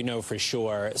 Here's what we know for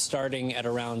sure. Starting at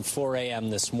around 4 a.m.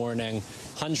 this morning,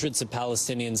 hundreds of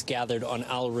Palestinians gathered on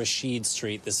Al-Rashid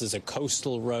Street. This is a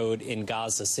coastal road in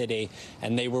Gaza City,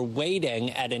 and they were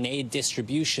waiting at an aid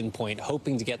distribution point,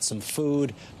 hoping to get some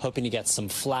food, hoping to get some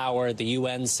flour. The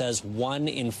UN says 1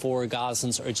 in 4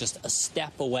 Gazans are just a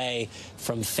step away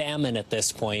from famine at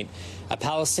this point. A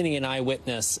Palestinian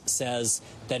eyewitness says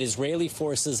that Israeli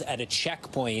forces at a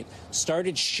checkpoint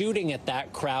started shooting at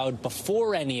that crowd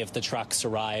before any of the trucks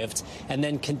arrived, and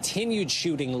then continued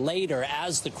shooting later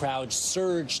as the crowd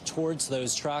surged towards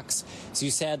those trucks. As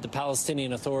you said, the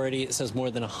Palestinian Authority says more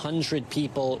than 100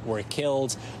 people were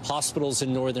killed. Hospitals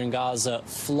in northern Gaza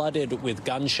flooded with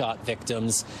gunshot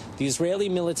victims. The Israeli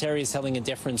military is telling a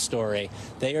different story.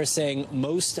 They are saying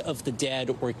most of the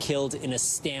dead were killed in a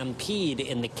stampede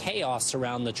in the chaos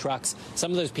around the trucks.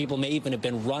 Some of those people may even have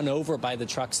been run over by the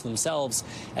trucks themselves,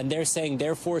 and they're saying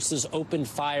their forces opened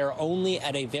fire only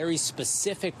at a very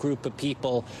specific group of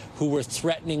people who were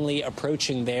threateningly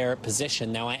approaching their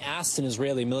position. Now, I asked an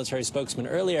Israeli military spokesman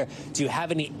earlier, do you have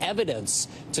any evidence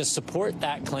to support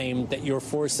that claim that your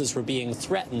forces were being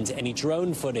threatened? Any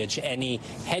drone footage, any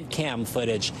head cam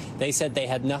footage? They said they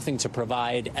had nothing to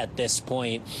provide at this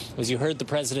point. As you heard the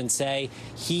president say,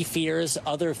 he fears,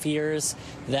 other fears,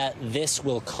 that this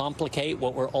will complicate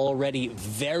what were already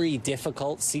very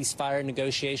difficult ceasefire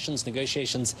negotiations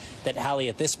that, Hallie,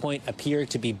 at this point appear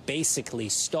to be basically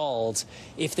stalled.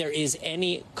 If there is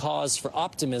any cause for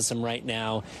optimism right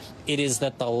now, it is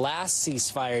that the last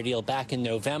ceasefire deal back in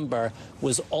November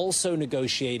was also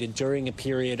negotiated during a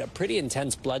period of pretty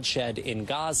intense bloodshed in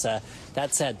Gaza.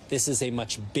 That said, this is a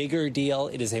much bigger deal.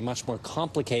 It is a much more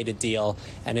complicated deal,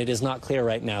 and it is not clear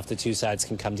right now if the two sides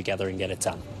can come together and get it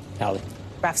done. Hallie.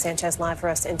 Raf Sanchez live for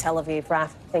us in Tel Aviv.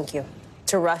 Raf, thank you.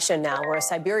 To Russia now, where a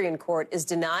Siberian court is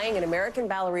denying an American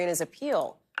ballerina's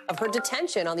appeal of her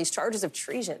detention on these charges of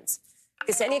treasons.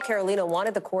 Ksenia Karolina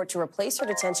wanted the court to replace her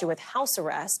detention with house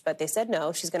arrest, but they said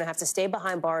no. She's going to have to stay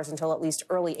behind bars until at least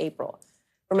early April.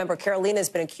 Remember, Karolina has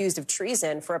been accused of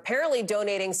treason for apparently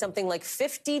donating something like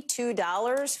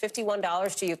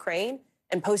 $51 to Ukraine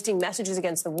and posting messages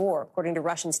against the war, according to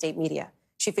Russian state media.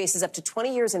 She faces up to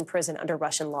 20 years in prison under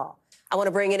Russian law. I want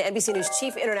to bring in NBC News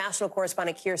chief international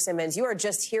correspondent Keir Simmons. You are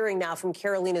just hearing now from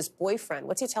Karolina's boyfriend.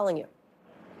 What's he telling you?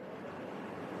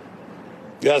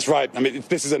 Yeah, that's right. I mean,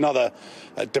 this is another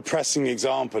depressing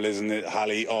example, isn't it,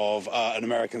 Hallie, of an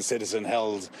American citizen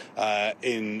held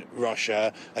in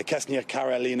Russia. Ksenia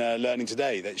Karolina learning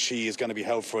today that she is going to be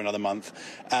held for another month.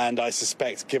 And I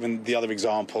suspect, given the other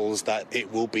examples, that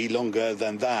it will be longer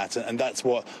than that. And that's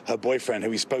what her boyfriend,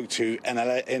 who we spoke to in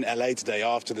LA today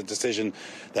after the decision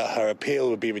that her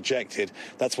appeal would be rejected,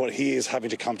 that's what he is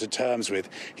having to come to terms with.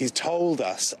 He's told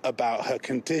us about her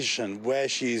condition, where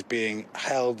she is being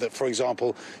held, that, for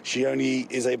example, she only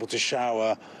is able to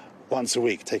shower once a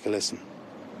week. Take a listen.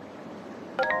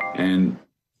 And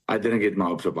I didn't get my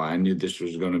hopes up. I knew this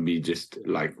was going to be just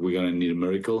like, we're going to need a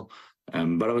miracle.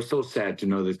 But I was so sad to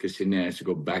know that Ksenia has to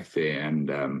go back there,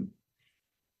 and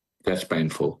that's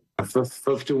painful. For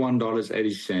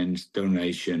 $51.80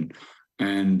 donation,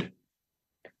 and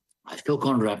I still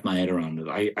can't wrap my head around it.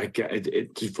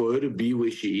 For her to be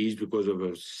where she is because of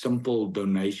a simple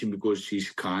donation, because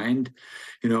she's kind,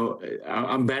 you know,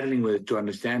 I'm battling with it to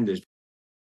understand this.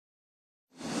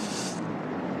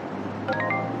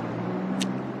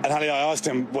 And Hallie, I asked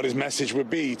him what his message would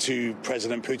be to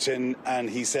President Putin, and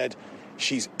he said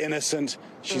She's innocent.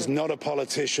 She's not a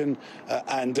politician,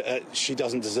 and she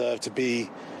doesn't deserve to be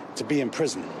in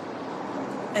prison.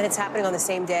 And it's happening on the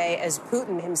same day as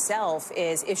Putin himself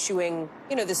is issuing,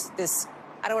 this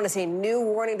I don't want to say new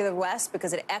warning to the West,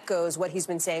 because it echoes what he's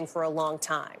been saying for a long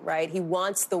time, right? He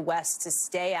wants the West to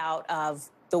stay out of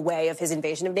the way of his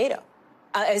invasion of NATO,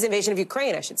 his invasion of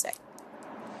Ukraine, I should say.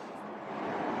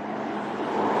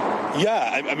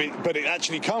 Yeah, I mean, but it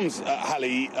actually comes,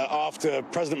 Hallie, after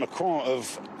President Macron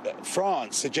of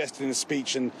France suggested in a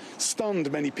speech and stunned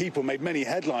many people, made many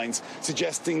headlines,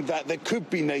 suggesting that there could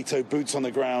be NATO boots on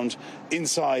the ground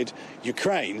inside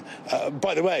Ukraine.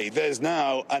 By the way, there's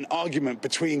now an argument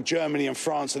between Germany and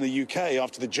France and the UK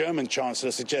after the German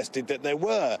Chancellor suggested that there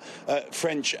were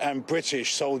French and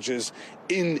British soldiers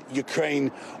in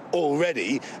Ukraine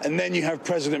already. And then you have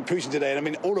President Putin today. And I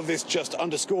mean, all of this just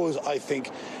underscores, I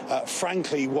think,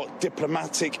 frankly, what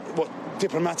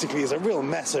diplomatically is a real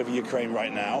mess over Ukraine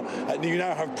right now. You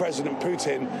now have President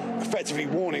Putin effectively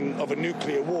warning of a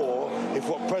nuclear war if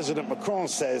what President Macron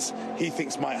says he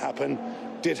thinks might happen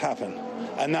did happen.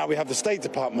 And now we have the State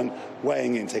Department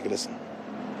weighing in. Take a listen.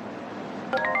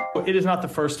 It is not the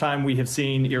first time we have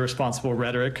seen irresponsible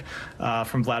rhetoric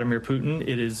from Vladimir Putin.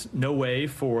 It is no way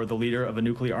for the leader of a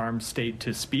nuclear-armed state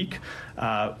to speak.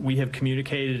 We have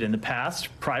communicated in the past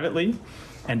privately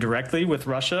and directly with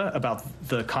Russia about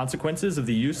the consequences of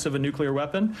the use of a nuclear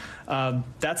weapon.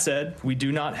 That said, we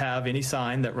do not have any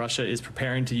sign that Russia is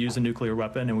preparing to use a nuclear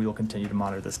weapon, and we will continue to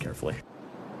monitor this carefully.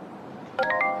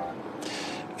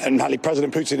 And Hallie,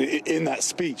 President Putin, in that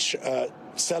speech,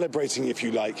 celebrating, if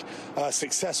you like,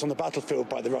 success on the battlefield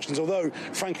by the Russians, although,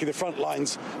 frankly, the front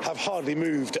lines have hardly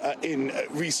moved in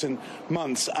recent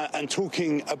months, and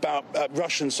talking about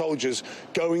Russian soldiers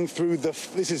going through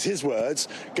this is his words,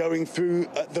 going through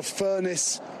the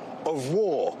furnace of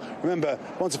war. Remember,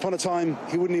 once upon a time,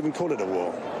 he wouldn't even call it a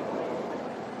war.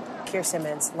 Keir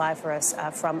Simmons, live for us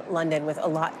from London with a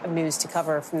lot of news to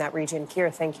cover from that region.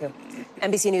 Keir, thank you.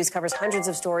 NBC News covers hundreds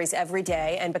of stories every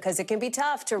day, and because it can be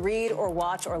tough to read or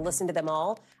watch or listen to them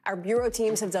all, our bureau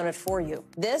teams have done it for you.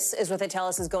 This is what they tell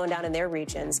us is going down in their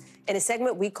regions in a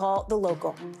segment we call The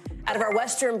Local. Out of our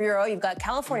Western Bureau, you've got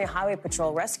California Highway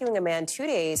Patrol rescuing a man 2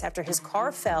 days after his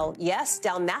car fell, yes,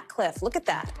 down that cliff. Look at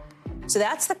that. So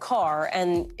that's the car,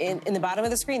 and in the bottom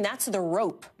of the screen, that's the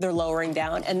rope they're lowering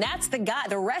down, and that's the guy,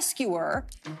 the rescuer,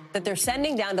 that they're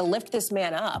sending down to lift this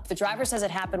man up. The driver says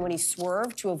it happened when he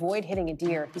swerved to avoid hitting a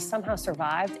deer. He somehow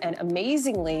survived, and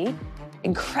amazingly,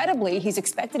 incredibly, he's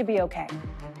expected to be okay.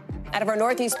 Out of our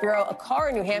Northeast Bureau, a car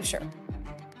in New Hampshire.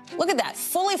 Look at that,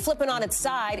 fully flipping on its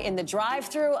side in the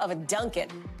drive-thru of a Dunkin'.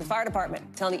 The fire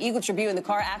department telling the Eagle Tribune the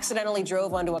car accidentally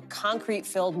drove onto a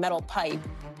concrete-filled metal pipe.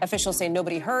 Officials say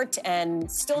nobody hurt, and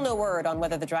still no word on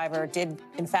whether the driver did,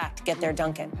 in fact, get their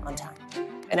Dunkin' on time.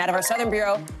 And out of our Southern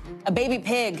Bureau, a baby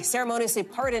pig ceremoniously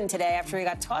pardoned today after he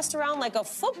got tossed around like a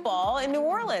football in New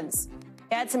Orleans.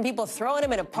 He had some people throwing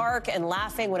him in a park and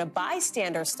laughing when a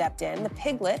bystander stepped in. The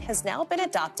piglet has now been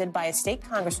adopted by a state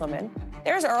congresswoman.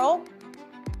 There's Earl.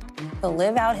 He'll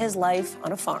live out his life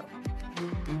on a farm.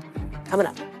 Coming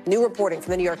up, new reporting from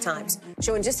the New York Times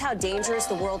showing just how dangerous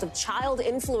the world of child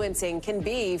influencing can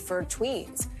be for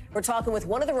tweens. We're talking with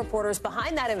one of the reporters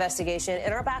behind that investigation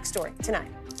in our backstory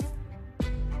tonight.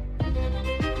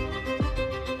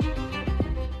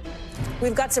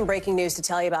 We've got some breaking news to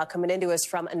tell you about coming into us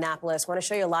from Annapolis. I want to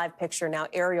show you a live picture now,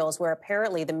 aerials, where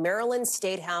apparently the Maryland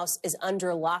State House is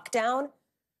under lockdown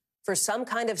for some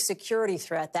kind of security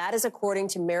threat. That is according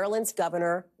to Maryland's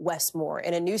Governor Wes Moore.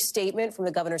 In a new statement from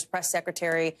the governor's press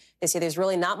secretary, they say there's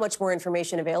really not much more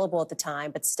information available at the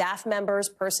time, but staff members,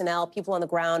 personnel, people on the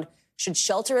ground should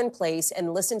shelter in place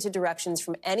and listen to directions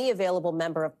from any available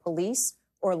member of police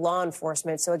or law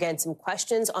enforcement. So again, some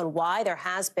questions on why there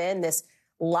has been this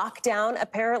lockdown,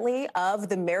 apparently, of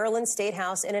the Maryland State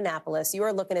House in Annapolis. You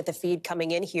are looking at the feed coming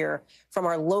in here from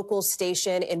our local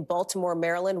station in Baltimore,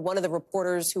 Maryland. One of the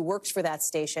reporters who works for that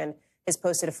station has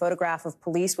posted a photograph of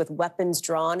police with weapons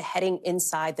drawn heading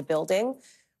inside the building.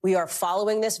 We are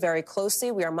following this very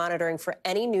closely. We are monitoring for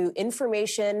any new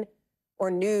information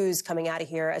or news coming out of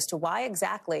here as to why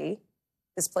exactly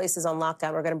this place is on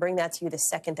lockdown. We're going to bring that to you the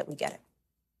second that we get it.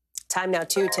 Time now,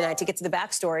 too, tonight to get to the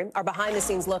backstory, our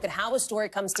behind-the-scenes look at how a story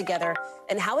comes together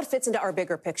and how it fits into our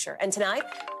bigger picture. And tonight,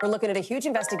 we're looking at a huge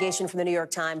investigation from the New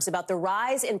York Times about the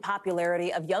rise in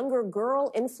popularity of younger girl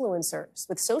influencers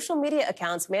with social media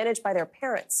accounts managed by their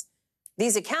parents.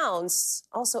 These accounts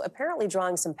also apparently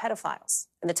drawing some pedophiles.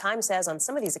 And the Times says on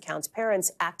some of these accounts,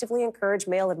 parents actively encourage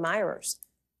male admirers.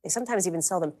 They sometimes even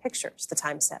sell them pictures, the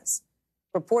Times says.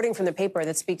 reporting from the paper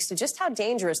that speaks to just how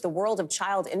dangerous the world of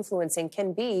child influencing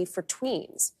can be for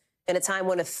tweens in a time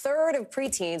when a third of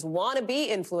preteens want to be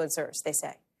influencers, they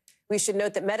say. We should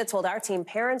note that Meta told our team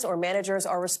parents or managers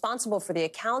are responsible for the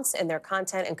accounts and their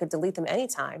content and could delete them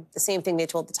anytime, the same thing they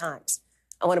told the Times.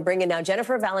 I want to bring in now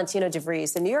Jennifer Valentino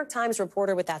DeVries, the New York Times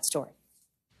reporter with that story.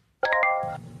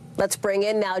 Let's bring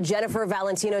in now Jennifer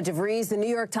Valentino DeVries, the New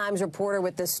York Times reporter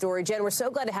with this story. Jen, we're so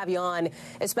glad to have you on,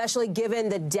 especially given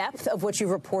the depth of what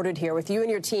you've reported here with you and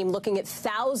your team looking at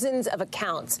thousands of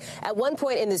accounts. At one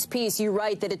point in this piece, you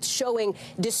write that it's showing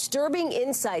disturbing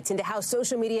insights into how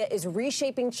social media is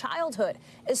reshaping childhood,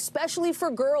 especially for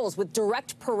girls with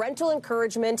direct parental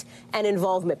encouragement and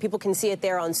involvement. People can see it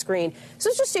there on screen. So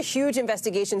it's just a huge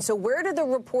investigation. So where did the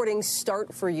reporting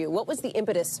start for you? What was the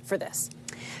impetus for this?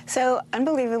 So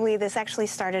unbelievably, this actually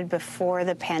started before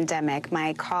the pandemic.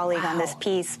 My colleague on this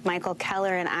piece, Michael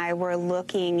Keller, and I were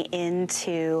looking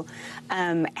into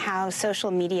how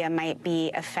social media might be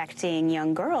affecting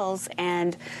young girls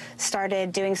and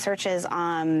started doing searches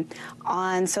on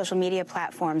social media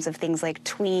platforms of things like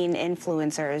tween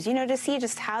influencers, you know, to see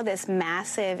just how this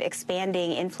massive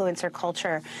expanding influencer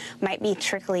culture might be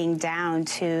trickling down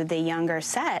to the younger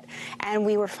set. And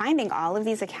we were finding all of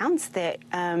these accounts that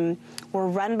were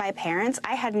run by parents.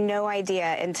 I had no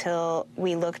idea until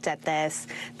we looked at this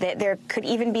that there could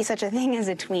even be such a thing as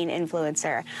a tween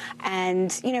influencer.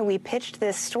 And, you know, we pitched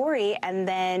this story, and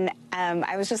then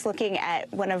I was just looking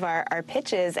at one of our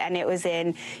pitches, and it was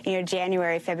in, you know,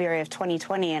 January, February of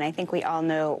 2020, and I think we all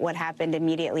know what happened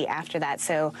immediately after that.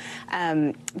 So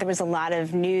there was a lot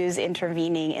of news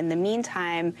intervening in the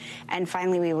meantime, and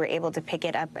finally we were able to pick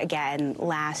it up again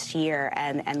last year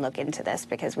and look into this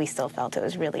because we still felt it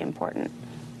was really important.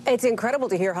 It's incredible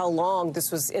to hear how long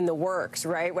this was in the works,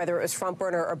 right? Whether it was front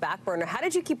burner or back burner. How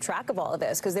did you keep track of all of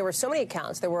this? Because there were so many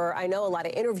accounts. There were, I know, a lot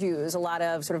of interviews, a lot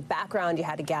of sort of background you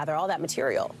had to gather, all that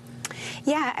material.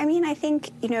 Yeah, I mean, I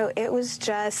think, you know, it was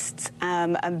just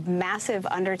a massive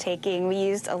undertaking. We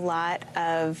used a lot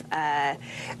of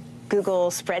Google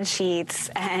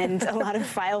spreadsheets and a lot of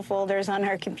file folders on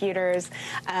our computers.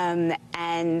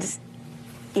 And,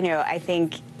 you know, I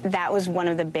think that was one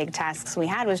of the big tasks we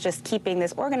had, was just keeping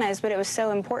this organized. But it was so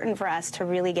important for us to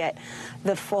really get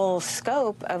the full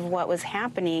scope of what was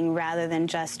happening rather than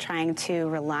just trying to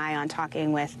rely on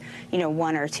talking with, you know,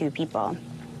 one or two people.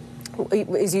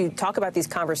 As you talk about these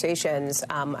conversations,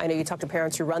 I know you talk to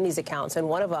parents who run these accounts, and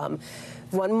one of them,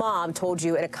 one mom told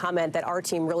you in a comment that our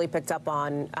team really picked up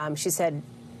on. She said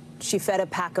she fed a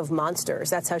pack of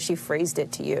monsters. That's how she phrased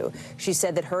it to you. She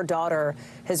said that her daughter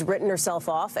has written herself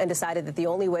off and decided that the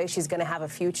only way she's going to have a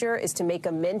future is to make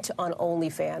a mint on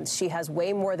OnlyFans. She has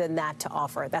way more than that to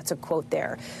offer. That's a quote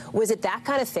there. Was it that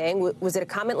kind of thing? Was it a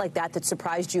comment like that that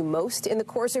surprised you most in the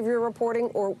course of your reporting?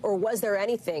 Or was there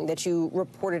anything that you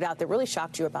reported out that really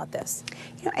shocked you about this?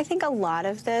 You know, I think a lot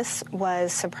of this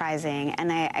was surprising,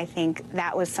 and I think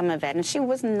that was some of it. And she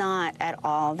was not at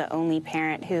all the only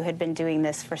parent who had been doing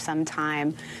this for some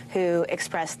time who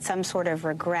expressed some sort of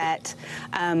regret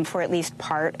for at least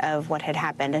part of what had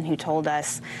happened, and who told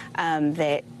us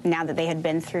that now that they had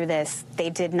been through this, they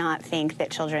did not think that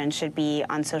children should be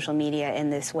on social media in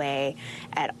this way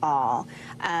at all.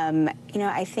 You know,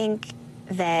 I think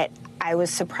that I was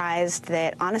surprised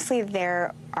that, honestly,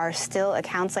 there are still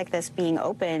accounts like this being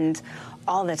opened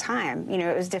all the time. You know,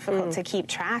 it was difficult to keep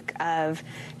track of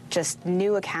just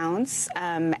new accounts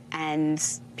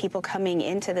and people coming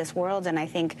into this world. And I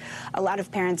think a lot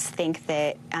of parents think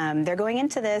that they're going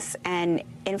into this and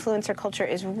influencer culture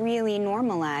is really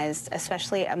normalized,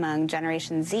 especially among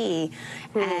Generation Z.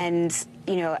 And,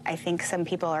 you know, I think some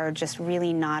people are just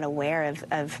really not aware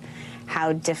of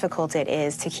how difficult it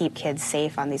is to keep kids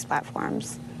safe on these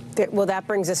platforms. Well, that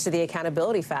brings us to the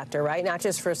accountability factor, right? Not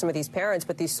just for some of these parents,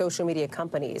 but these social media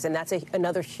companies. And that's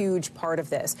another huge part of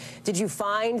this. Did you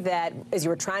find that, as you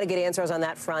were trying to get answers on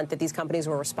that front, that these companies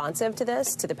were responsive to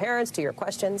this, to the parents, to your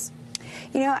questions?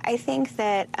 You know, I think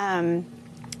that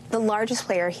the largest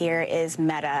player here is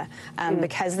Meta,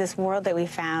 because this world that we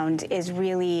found is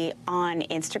really on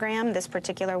Instagram, this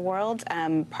particular world,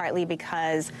 partly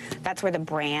because that's where the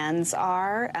brands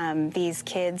are. These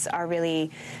kids are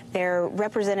really, they're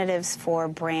representatives for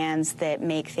brands that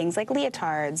make things like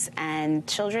leotards and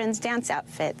children's dance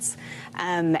outfits.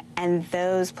 And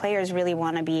those players really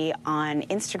want to be on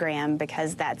Instagram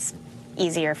because that's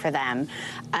easier for them.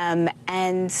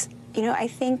 And you know, I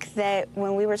think that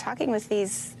when we were talking with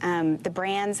these, the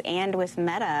brands and with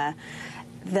Meta,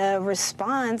 the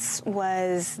response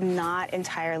was not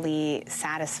entirely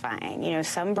satisfying. You know,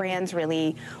 some brands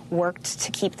really worked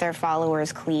to keep their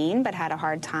followers clean but had a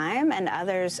hard time, and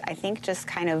others, I think, just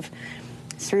kind of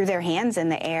threw their hands in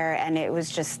the air, and it was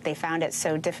just, they found it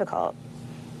so difficult.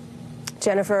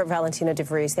 Jennifer Valentina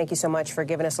DeVries, thank you so much for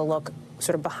giving us a look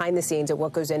sort of behind the scenes at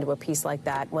what goes into a piece like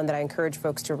that, one that I encourage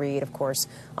folks to read, of course,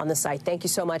 on the site. Thank you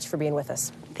so much for being with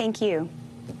us. Thank you.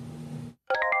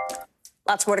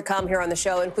 Lots more to come here on the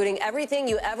show, including everything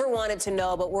you ever wanted to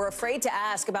know, but we're afraid to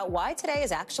ask about why today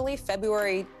is actually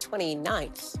February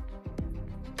 29th.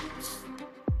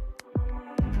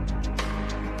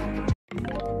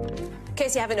 In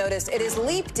case you haven't noticed, it is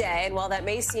Leap Day, and while that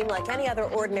may seem like any other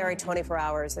ordinary 24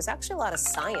 hours, there's actually a lot of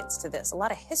science to this, a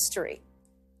lot of history.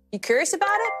 You curious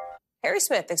about it? Harry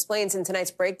Smith explains in tonight's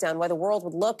breakdown why the world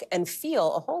would look and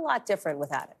feel a whole lot different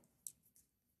without it.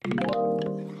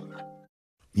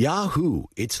 Yahoo!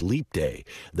 It's Leap Day,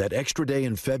 that extra day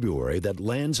in February that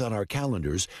lands on our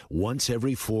calendars once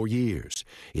every 4 years.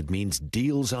 It means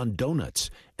deals on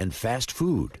donuts and fast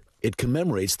food. It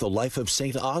commemorates the life of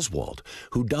St. Oswald,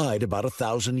 who died about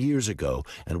 1,000 years ago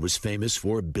and was famous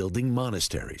for building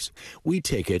monasteries. We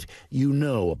take it you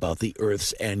know about the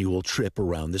Earth's annual trip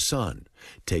around the sun.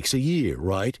 Takes a year,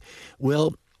 right?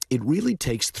 Well, it really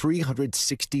takes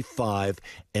 365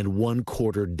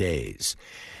 1/4 days.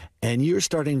 And you're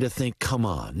starting to think, come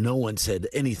on, no one said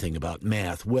anything about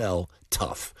math. Well,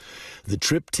 tough. The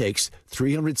trip takes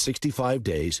 365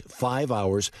 days, 5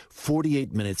 hours,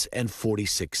 48 minutes, and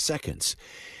 46 seconds.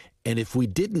 And if we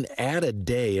didn't add a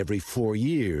day every 4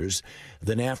 years,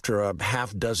 then after a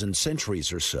half dozen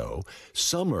centuries or so,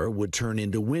 summer would turn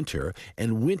into winter,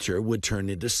 and winter would turn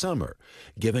into summer,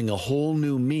 giving a whole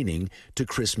new meaning to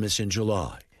Christmas in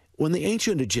July. When the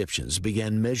ancient Egyptians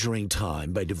began measuring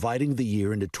time by dividing the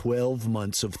year into 12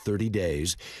 months of 30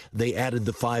 days, they added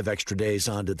the 5 extra days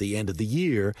onto the end of the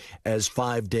year as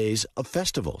 5 days of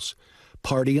festivals.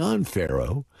 Party on,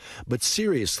 Pharaoh. But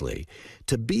seriously,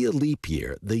 to be a leap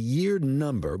year, the year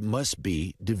number must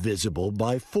be divisible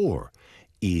by 4.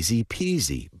 Easy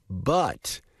peasy.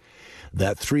 But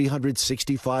that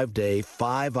 365-day,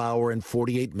 5 hour and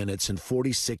 48 minutes and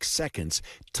 46 seconds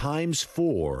times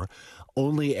 4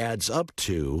 only adds up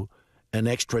to an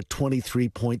extra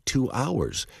 23.2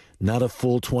 hours, not a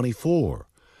full 24.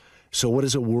 So what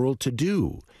is a world to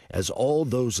do as all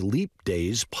those leap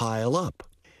days pile up?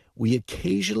 We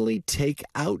occasionally take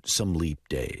out some leap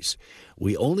days.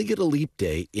 We only get a leap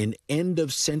day in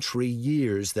end-of-century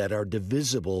years that are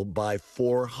divisible by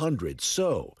 400.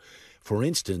 So, for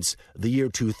instance, the year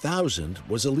 2000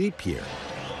 was a leap year,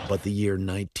 but the year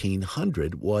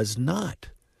 1900 was not.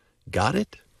 Got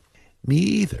it? Me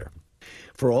either.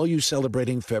 For all you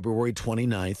celebrating February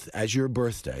 29th as your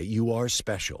birthday, you are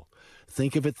special.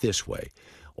 Think of it this way.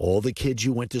 All the kids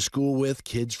you went to school with,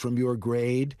 kids from your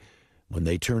grade, when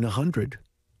they turn 100,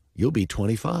 you'll be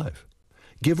 25.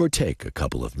 Give or take a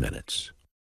couple of minutes.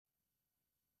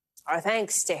 Our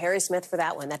thanks to Harry Smith for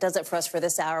that one. That does it for us for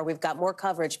this hour. We've got more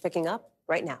coverage picking up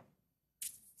right now.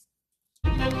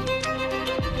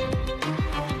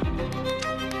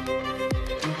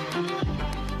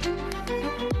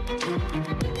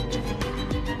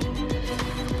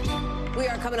 We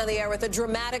are coming on the air with a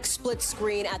dramatic split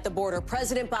screen at the border.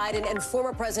 President Biden and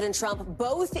former President Trump,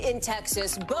 both in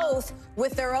Texas, both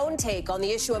with their own take on the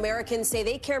issue Americans say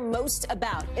they care most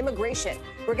about, immigration.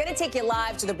 We're going to take you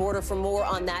live to the border for more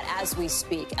on that as we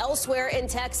speak. Elsewhere in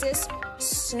Texas,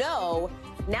 snow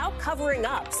now covering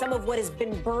up some of what has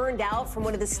been burned out from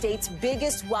one of the state's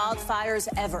biggest wildfires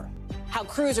ever. How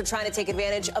crews are trying to take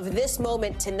advantage of this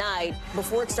moment tonight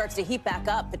before it starts to heat back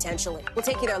up, potentially. We'll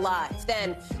take you there live.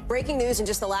 Then, breaking news in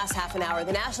just the last half an hour.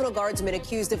 The National Guardsman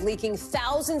accused of leaking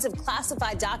thousands of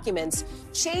classified documents,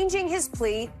 changing his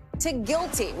plea to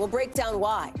guilty. We'll break down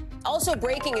why. Also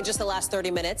breaking in just the last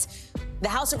 30 minutes, the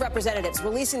House of Representatives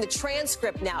releasing the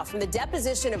transcript now from the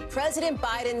deposition of President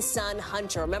Biden's son,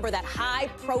 Hunter. Remember that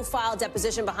high-profile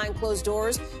deposition behind closed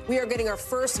doors? We are getting our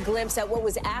first glimpse at what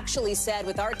was actually said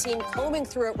with our team combing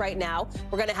through it right now.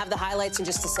 We're going to have the highlights in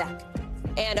just a sec.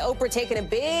 And Oprah taking a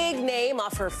big name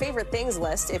off her favorite things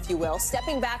list, if you will,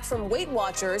 stepping back from Weight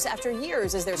Watchers after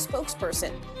years as their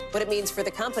spokesperson. What it means for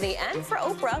the company and for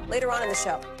Oprah later on in the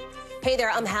show. Hey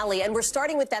there, I'm Hallie, and we're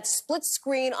starting with that split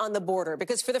screen on the border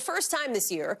because for the first time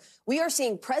this year, we are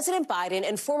seeing President Biden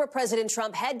and former President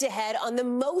Trump head-to-head on the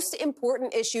most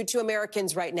important issue to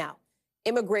Americans right now,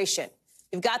 immigration.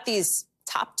 You've got these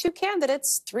top two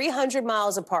candidates 300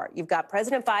 miles apart. You've got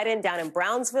President Biden down in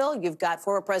Brownsville. You've got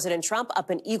former President Trump up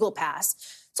in Eagle Pass.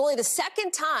 It's only the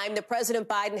second time that President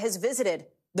Biden has visited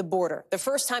the border, the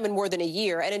first time in more than a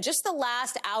year. And in just the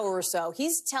last hour or so,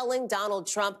 he's telling Donald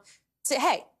Trump to,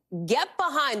 hey, get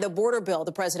behind the border bill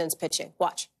the president's pitching.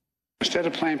 Watch. Instead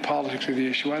of playing politics with the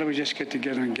issue, why don't we just get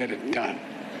together and get it done?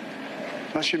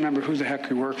 Let's remember who the heck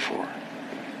we work for.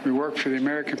 We work for the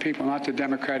American people, not the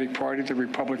Democratic Party, the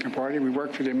Republican Party. We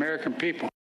work for the American people.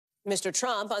 Mr.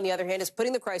 Trump, on the other hand, is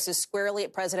putting the crisis squarely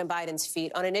at President Biden's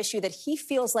feet on an issue that he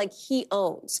feels like he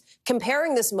owns,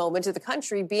 comparing this moment to the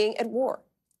country being at war.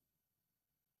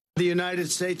 The United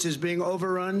States is being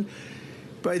overrun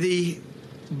by the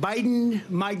Biden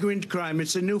migrant crime.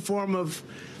 It's a new form of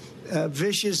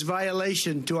vicious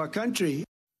violation to our country.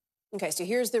 Okay, so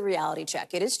here's the reality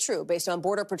check. It is true, based on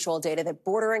Border Patrol data, that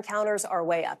border encounters are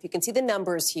way up. You can see the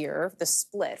numbers here, the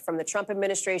split from the Trump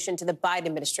administration to the Biden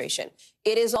administration.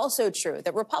 It is also true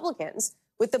that Republicans,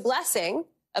 with the blessing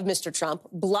of Mr. Trump,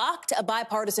 blocked a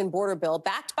bipartisan border bill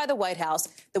backed by the White House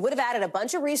that would have added a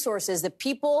bunch of resources that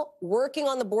people working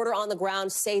on the border on the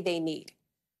ground say they need.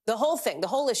 The whole thing, the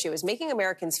whole issue is making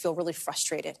Americans feel really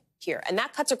frustrated here, and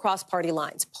that cuts across party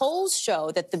lines. Polls show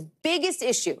that the biggest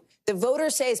issue the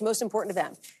voters say is most important to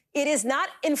them, it is not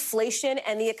inflation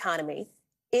and the economy,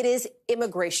 it is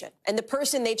immigration. And the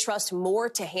person they trust more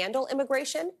to handle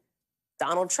immigration,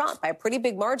 Donald Trump, by a pretty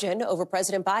big margin over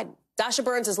President Biden. Dasha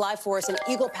Burns is live for us in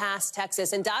Eagle Pass,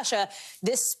 Texas. And Dasha,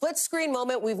 this split screen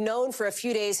moment we've known for a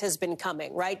few days has been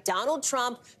coming, right? Donald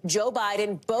Trump, Joe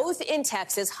Biden, both in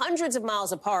Texas, hundreds of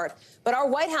miles apart. But our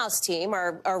White House team,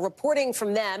 our reporting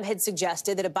from them had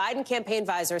suggested that a Biden campaign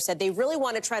advisor said they really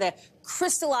want to try to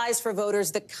crystallize for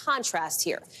voters the contrast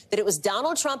here, that it was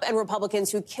Donald Trump and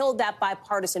Republicans who killed that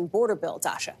bipartisan border bill,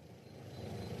 Dasha.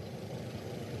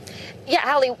 Yeah,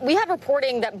 Hallie, we have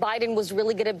reporting that Biden was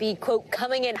really going to be, quote,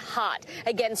 coming in hot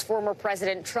against former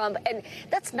President Trump. And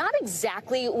that's not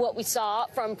exactly what we saw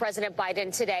from President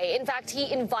Biden today. In fact,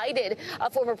 he invited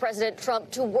former President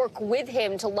Trump to work with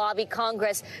him to lobby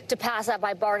Congress to pass that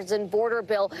bipartisan border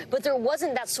bill. But there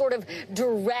wasn't that sort of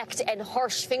direct and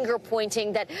harsh finger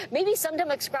pointing that maybe some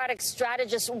Democratic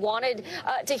strategists wanted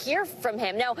to hear from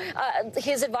him. Now,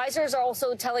 his advisors are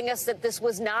also telling us that this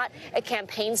was not a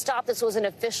campaign stop. This was an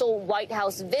official White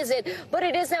House visit, but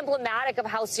it is emblematic of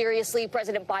how seriously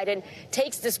President Biden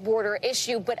takes this border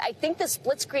issue. But I think the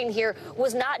split screen here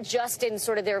was not just in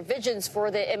sort of their visions for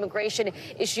the immigration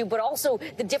issue, but also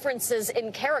the differences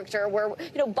in character where,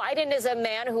 you know, Biden is a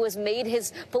man who has made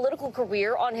his political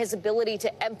career on his ability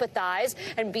to empathize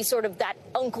and be sort of that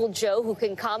Uncle Joe who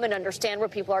can come and understand where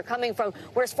people are coming from,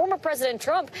 whereas former President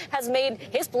Trump has made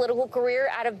his political career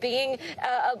out of being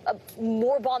a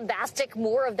more bombastic,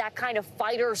 more of that kind of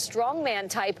fighter, strongman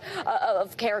type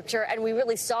of character. And we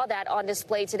really saw that on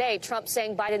display today. Trump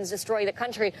saying Biden's destroying the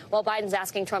country while Biden's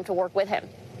asking Trump to work with him.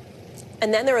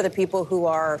 And then there are the people who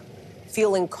are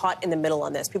feeling caught in the middle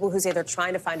on this, people who say they're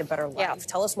trying to find a better life. Yeah.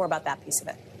 Tell us more about that piece of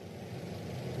it.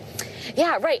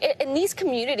 Yeah, right. In these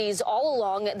communities all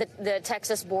along the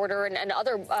Texas border and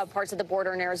other parts of the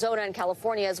border in Arizona and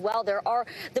California as well, there are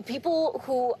the people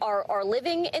who are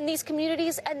living in these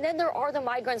communities, and then there are the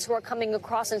migrants who are coming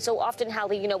across. And so often,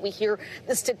 Hallie, you know, we hear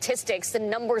the statistics, the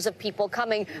numbers of people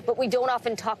coming, but we don't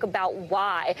often talk about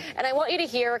why. And I want you to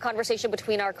hear a conversation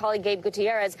between our colleague Gabe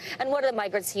Gutierrez and one of the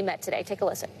migrants he met today. Take a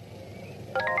listen.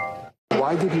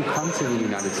 Why did you come to the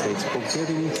United States? ¿Por qué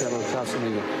viniste a los Estados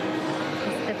Unidos?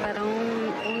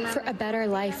 For a better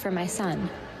life for my son,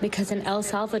 because in El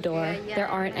Salvador, there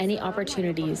aren't any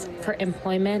opportunities. For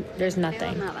employment, there's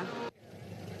nothing.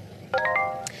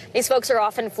 These folks are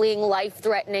often fleeing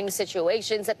life-threatening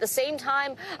situations. At the same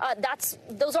time,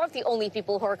 those aren't the only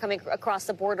people who are coming across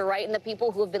the border, right? And the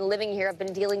people who have been living here have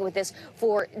been dealing with this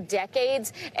for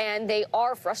decades, and they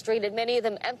are frustrated. Many of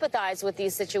them empathize with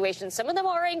these situations. Some of them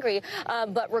are angry,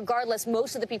 but regardless,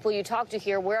 most of the people you talk to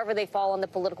here, wherever they fall on the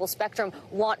political spectrum,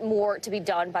 want more to be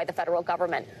done by the federal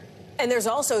government. And there's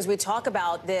also, as we talk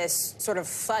about this sort of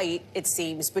fight, it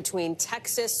seems, between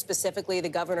Texas, specifically the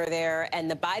governor there,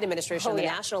 and the Biden administration on the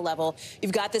national level,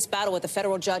 you've got this battle with a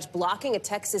federal judge blocking a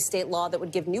Texas state law that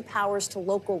would give new powers to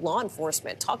local law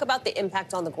enforcement. Talk about the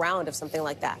impact on the ground of something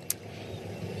like that.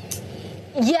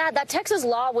 Yeah, that Texas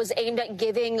law was aimed at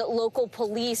giving local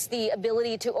police the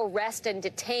ability to arrest and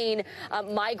detain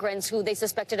migrants who they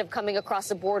suspected of coming across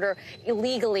the border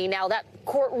illegally. Now, that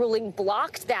court ruling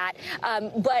blocked that,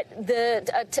 but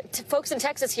the folks in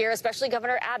Texas here, especially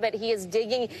Governor Abbott, he is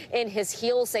digging in his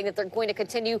heels, saying that they're going to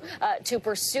continue to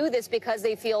pursue this because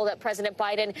they feel that President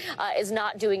Biden is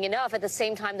not doing enough. At the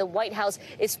same time, the White House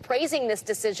is praising this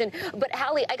decision. But,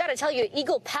 Hallie, I got to tell you,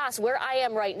 Eagle Pass, where I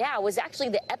am right now, was actually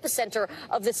the epicenter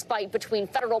of this fight between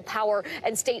federal power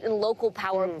and state and local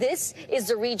power. This is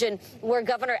the region where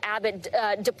Governor Abbott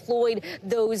deployed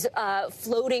those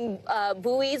floating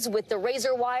buoys with the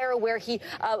razor wire, where he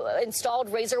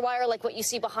installed razor wire like what you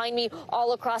see behind me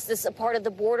all across this part of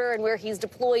the border, and where he's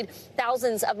deployed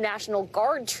thousands of National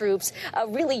Guard troops,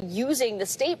 really using the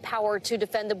state power to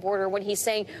defend the border, when he's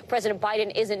saying President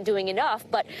Biden isn't doing enough.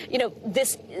 But, you know,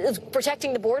 this is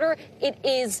protecting the border. It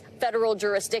is federal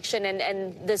jurisdiction,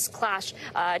 and this clash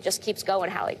just keeps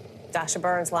going, Hallie. Dasha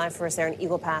Burns live for us there in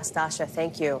Eagle Pass. Dasha,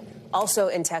 thank you. Also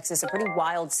in Texas, a pretty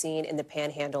wild scene in the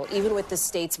Panhandle, even with the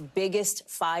state's biggest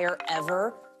fire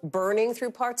ever burning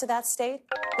through parts of that state.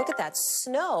 Look at that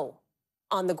snow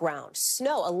on the ground.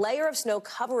 Snow, a layer of snow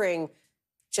covering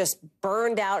just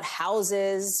burned out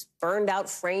houses, burned out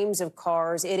frames of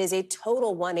cars. It is a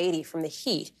total 180 from the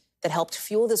heat that helped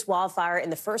fuel this wildfire in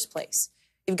the first place.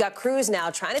 You've got crews now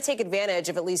trying to take advantage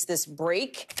of at least this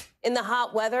break in the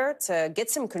hot weather to get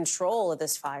some control of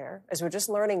this fire, as we're just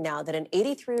learning now that an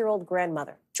 83-year-old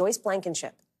grandmother, Joyce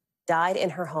Blankenship, died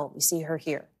in her home. You see her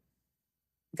here.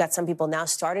 We've got some people now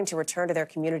starting to return to their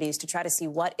communities to try to see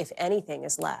what, if anything,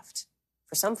 is left.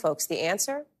 For some folks, the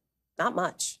answer, not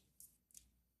much.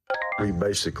 We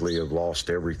basically have lost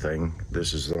everything.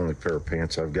 This is the only pair of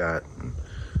pants I've got.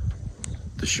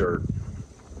 The shirt.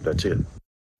 That's it.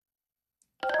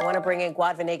 I want to bring in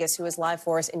Guad Venegas, who is live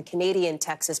for us in Canadian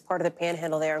Texas, part of the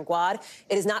Panhandle there. And Guad,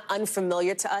 it is not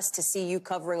unfamiliar to us to see you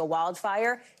covering a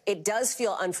wildfire. It does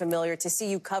feel unfamiliar to see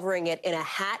you covering it in a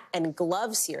hat and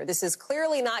gloves here. This is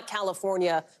clearly not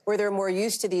California, where they're more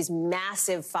used to these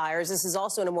massive fires. This is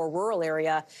also in a more rural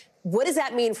area. What does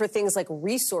that mean for things like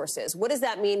resources? What does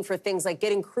that mean for things like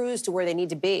getting crews to where they need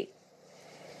to be?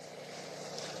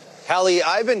 Hallie,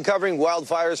 I've been covering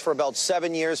wildfires for about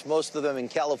 7 years, most of them in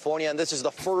California, and this is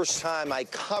the first time I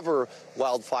cover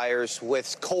wildfires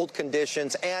with cold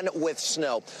conditions and with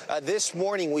snow. This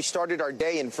morning, we started our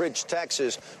day in Fridge,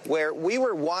 Texas, where we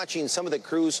were watching some of the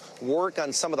crews work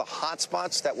on some of the hot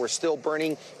spots that were still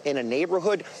burning in a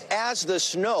neighborhood as the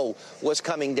snow was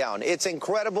coming down. It's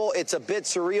incredible. It's a bit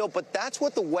surreal, but that's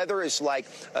what the weather is like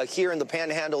here in the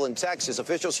Panhandle in Texas.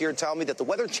 Officials here tell me that the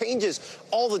weather changes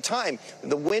all the time.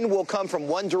 The wind will come from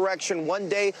one direction one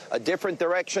day, a different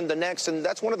direction the next, and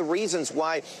that's one of the reasons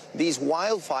why these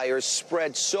wildfires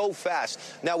spread so fast.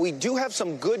 Now, we do have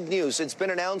some good news. It's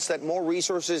been announced that more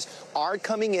resources are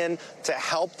coming in to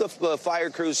help the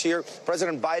fire crews here.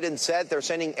 President Biden said they're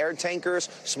sending air tankers,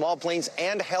 small planes,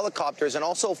 and helicopters, and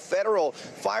also federal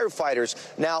firefighters.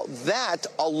 Now, that,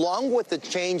 along with the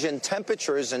change in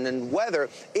temperatures and in weather,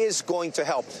 is going to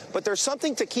help. But there's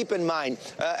something to keep in mind.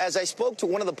 As I spoke to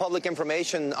one of the public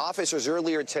information officers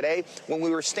earlier today, when we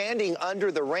were standing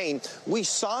under the rain, we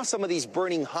saw some of these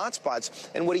burning hotspots,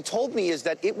 and what he told me is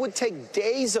that it would take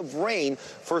days of rain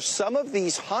for some of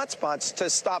these hotspots to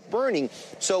stop burning.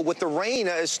 So with the rain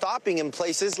stopping in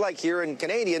places like here in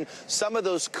Canadian, some of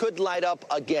those could light up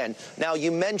again. Now,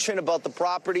 you mentioned about the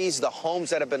properties, the homes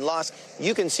that have been lost.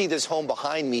 You can see this home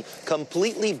behind me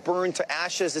completely burned to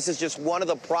ashes. This is just one of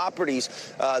the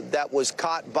properties that was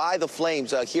caught by the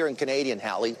flames here in Canadian,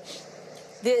 Hallie.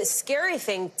 The scary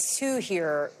thing, too,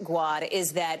 here, Guad,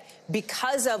 is that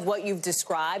because of what you've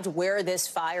described, where this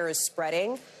fire is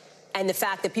spreading, and the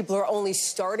fact that people are only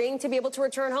starting to be able to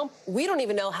return home, we don't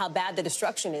even know how bad the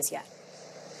destruction is yet.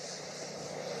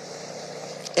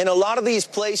 In a lot of these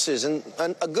places, and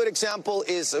a good example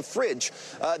is a Fridge.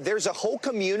 There's a whole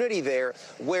community there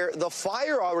where the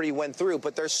fire already went through,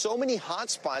 but there's so many hot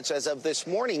spots as of this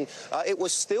morning. It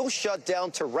was still shut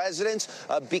down to residents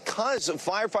because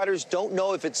firefighters don't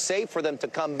know if it's safe for them to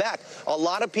come back. A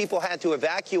lot of people had to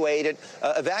evacuate,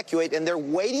 and they're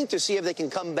waiting to see if they can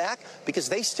come back because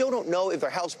they still don't know if their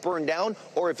house burned down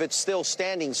or if it's still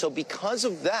standing. So because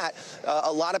of that,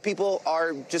 a lot of people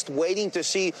are just waiting to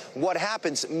see what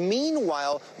happens.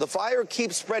 Meanwhile, the fire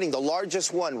keeps spreading. The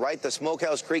largest one, right, the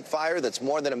Smokehouse Creek fire, that's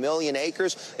more than 1 million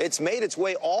acres. It's made its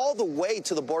way all the way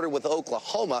to the border with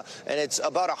Oklahoma, and it's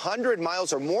about 100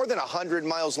 miles or more than 100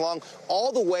 miles long,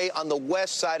 all the way on the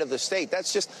west side of the state.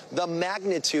 That's just the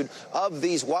magnitude of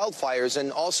these wildfires.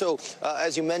 And also,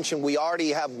 as you mentioned, we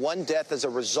already have one death as a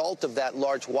result of that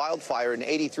large wildfire, an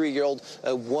 83-year-old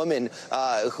woman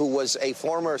who was a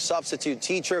former substitute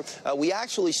teacher. We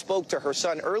actually spoke to her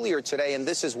son earlier today, and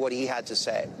this is what he had to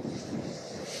say.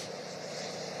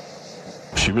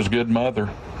 She was a good mother.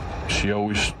 She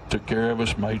always took care of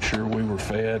us, made sure we were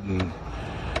fed and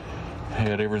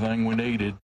had everything we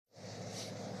needed.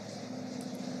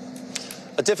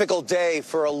 A difficult day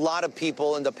for a lot of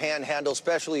people in the Panhandle,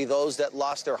 especially those that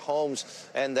lost their homes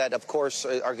and that, of course,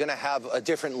 are going to have a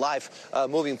different life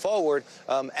moving forward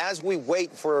as we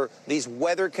wait for these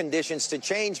weather conditions to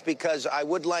change, because I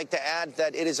would like to add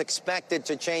that it is expected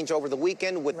to change over the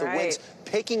weekend with the winds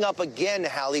picking up again,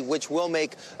 Hallie, which will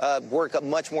make work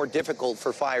much more difficult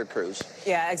for fire crews.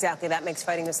 Yeah, exactly. That makes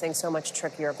fighting this thing so much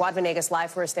trickier. Guad Venegas live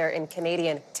for us there in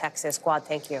Canadian Texas. Guad,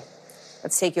 thank you.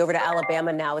 Let's take you over to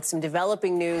Alabama now with some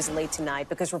developing news late tonight,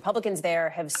 because Republicans there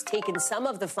have taken some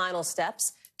of the final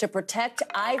steps to protect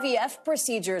IVF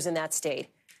procedures in that state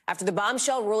after the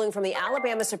bombshell ruling from the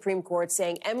Alabama Supreme Court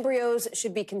saying embryos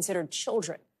should be considered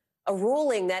children, a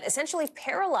ruling that essentially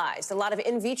paralyzed a lot of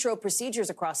in vitro procedures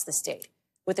across the state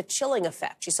with a chilling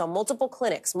effect. You saw multiple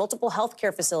clinics, multiple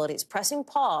healthcare facilities pressing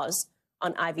pause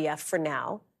on IVF for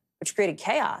now, which created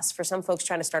chaos for some folks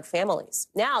trying to start families.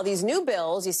 Now, these new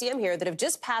bills, you see them here, that have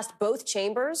just passed both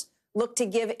chambers, look to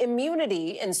give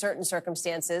immunity in certain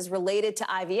circumstances related to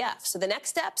IVF. So the next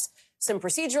steps, some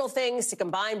procedural things to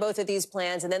combine both of these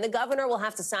plans, and then the governor will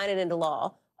have to sign it into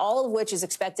law, all of which is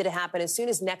expected to happen as soon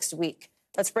as next week.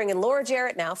 Let's bring in Laura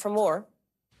Jarrett now for more.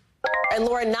 And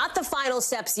Laura, not the final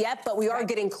steps yet, but we are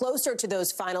getting closer to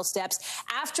those final steps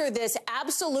after this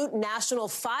absolute national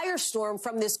firestorm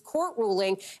from this court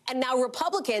ruling, and now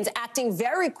Republicans acting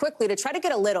very quickly to try to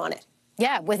get a lid on it.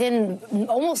 Yeah, within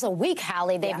almost a week,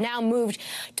 Hallie, they've now moved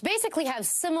to basically have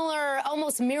similar,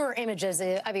 almost mirror images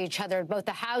of each other, both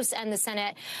the House and the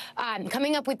Senate,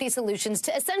 coming up with these solutions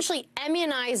to essentially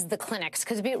immunize the clinics.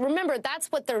 Because remember,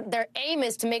 that's what their aim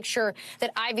is, to make sure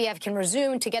that IVF can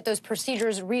resume, to get those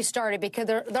procedures restarted, because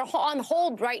they're on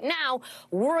hold right now,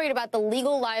 worried about the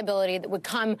legal liability that would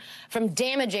come from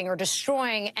damaging or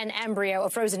destroying an embryo,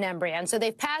 a frozen embryo. And so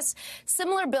they've passed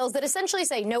similar bills that essentially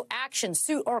say no action,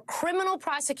 suit, or criminal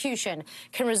prosecution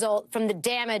can result from the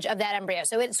damage of that embryo.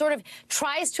 So it sort of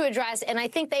tries to address, and I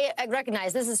think they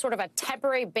recognize this is sort of a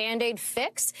temporary Band-Aid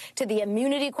fix to the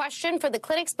immunity question for the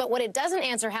clinics. But what it doesn't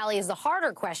answer, Hallie, is the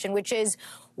harder question, which is,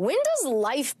 when does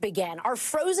life begin? Are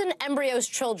frozen embryos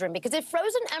children? Because if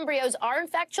frozen embryos are in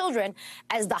fact children,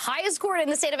 as the highest court in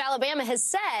the state of Alabama has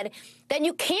said, then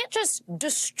you can't just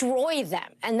destroy them.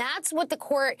 And that's what the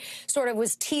court sort of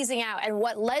was teasing out, and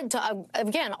what led to,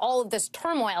 again, all of this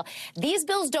turmoil. These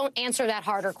bills don't answer that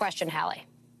harder question, Hallie.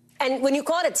 And when you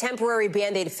call it a temporary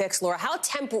Band-Aid fix, Laura,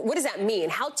 what does that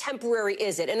mean? How temporary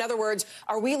is it? In other words,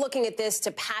 are we looking at this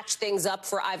to patch things up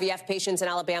for IVF patients in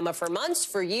Alabama for months,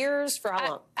 for years, for how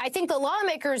long? I think the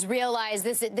lawmakers realize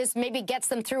this maybe gets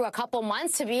them through a couple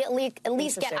months to be at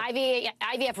least get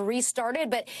IVF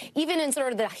restarted. But even in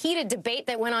sort of the heated debate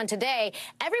that went on today,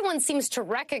 everyone seems to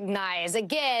recognize,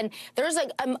 again, there's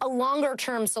a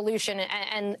longer-term solution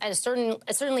and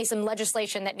certainly some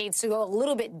legislation that needs to go a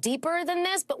little bit deeper than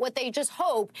this. But what they just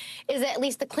hope is that at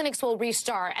least the clinics will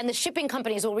restart and the shipping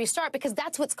companies will restart, because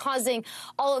that's what's causing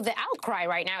all of the outcry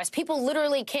right now, is people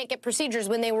literally can't get procedures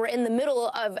when they were in the middle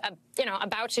of,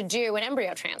 about to do an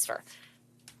embryo transfer.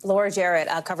 Laura Jarrett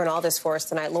covering all this for us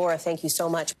tonight. Laura, thank you so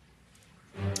much.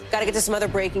 Got to get to some other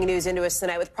breaking news into us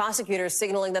tonight, with prosecutors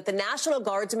signaling that the National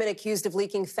Guardsman accused of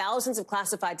leaking thousands of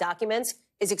classified documents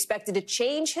is expected to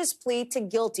change his plea to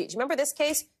guilty. Do you remember this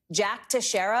case? Jack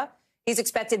Teixeira? He's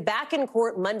expected back in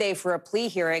court Monday for a plea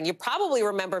hearing. You probably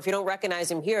remember, if you don't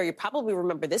recognize him here, you probably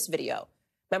remember this video.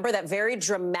 Remember that very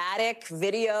dramatic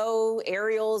video,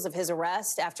 aerials of his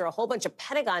arrest after a whole bunch of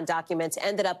Pentagon documents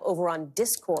ended up over on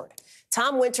Discord.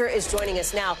 Tom Winter is joining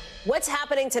us now. What's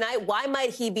happening tonight? Why might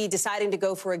he be deciding to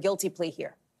go for a guilty plea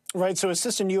here? Right. So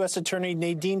Assistant U.S. Attorney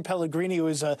Nadine Pellegrini, who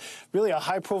is really a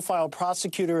high-profile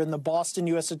prosecutor in the Boston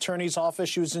U.S. Attorney's Office.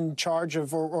 She was in charge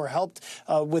of or helped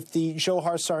with the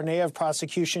Johar Tsarnaev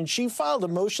prosecution. She filed a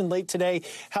motion late today,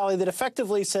 Hallie, that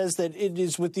effectively says that it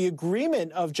is with the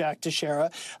agreement of Jack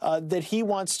Teixeira that he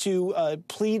wants to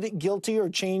plead guilty or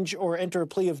change or enter a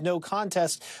plea of no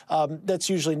contest. That's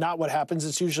usually not what happens.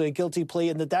 It's usually a guilty plea,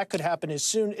 and that could happen as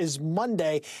soon as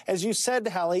Monday. As you said,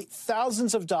 Hallie,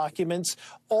 thousands of documents,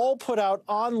 all put out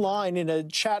online in a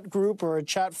chat group or a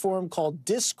chat forum called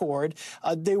Discord.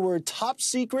 They were top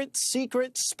secret,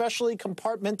 specially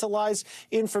compartmentalized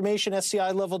information,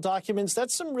 SCI-level documents.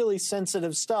 That's some really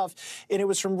sensitive stuff. And it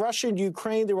was from Russia and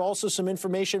Ukraine. There were also some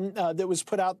information that was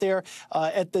put out there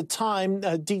at the time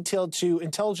detailed to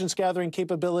intelligence gathering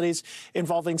capabilities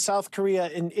involving South Korea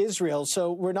and Israel.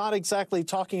 So we're not exactly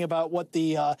talking about what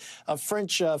the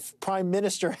French prime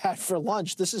minister had for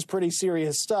lunch. This is pretty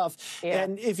serious stuff. Yeah.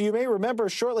 And if you may remember,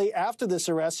 shortly after this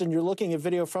arrest, and you're looking at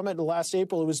video from it last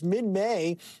April, it was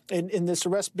mid-May, in this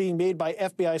arrest being made by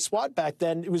FBI SWAT back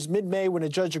then. It was mid-May when a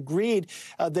judge agreed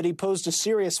that he posed a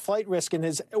serious flight risk and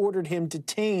has ordered him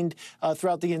detained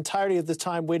throughout the entirety of the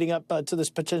time waiting up to this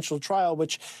potential trial,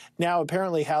 which now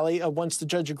apparently, Hallie, once the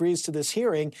judge agrees to this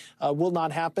hearing, will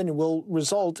not happen and will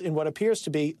result in what appears to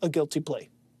be a guilty plea.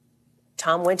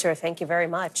 Tom Winter, thank you very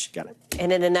much. Got it.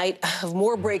 And in a night of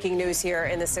more breaking news here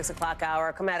in the 6 o'clock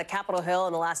hour, coming out of Capitol Hill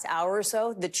in the last hour or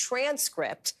so, the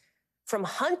transcript from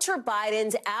Hunter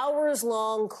Biden's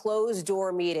hours-long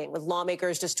closed-door meeting with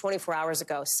lawmakers just 24 hours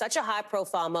ago. Such a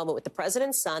high-profile moment with the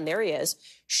president's son, there he is,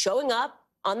 showing up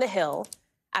on the Hill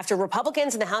after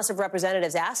Republicans in the House of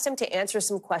Representatives asked him to answer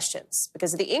some questions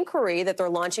because of the inquiry that they're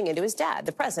launching into his dad,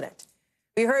 the president.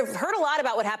 We heard a lot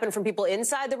about what happened from people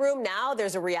inside the room. Now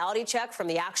there's a reality check from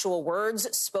the actual words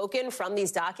spoken from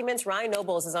these documents. Ryan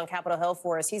Nobles is on Capitol Hill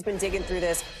for us. He's been digging through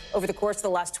this over the course of the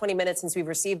last 20 minutes since we've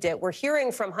received it. We're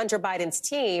hearing from Hunter Biden's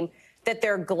team that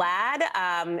they're glad.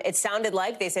 It sounded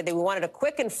like they said they wanted a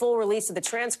quick and full release of the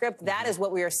transcript. That is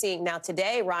what we are seeing now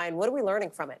today. Ryan, what are we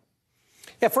learning from it?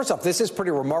 Yeah, first off, this is pretty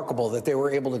remarkable that they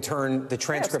were able to turn the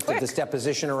transcript of this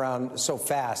deposition around so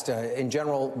fast. In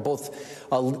general,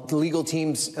 both legal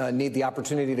teams need the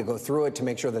opportunity to go through it to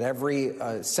make sure that every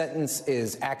sentence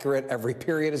is accurate, every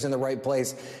period is in the right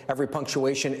place, every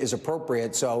punctuation is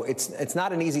appropriate. So it's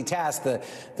not an easy task.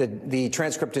 The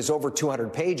transcript is over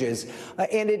 200 pages,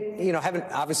 and it haven't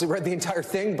obviously read the entire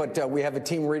thing, but we have a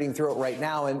team reading through it right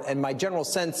now. And my general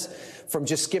sense from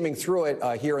just skimming through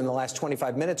it here in the last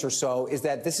 25 minutes or so is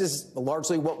that this is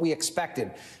largely what we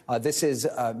expected. This is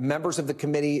members of the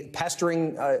committee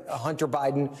pestering Hunter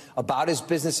Biden about his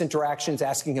business interactions,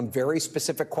 asking him very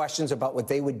specific questions about what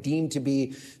they would deem to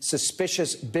be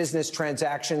suspicious business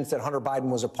transactions that Hunter Biden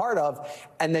was a part of,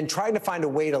 and then trying to find a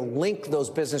way to link those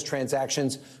business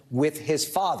transactions with his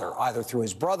father, either through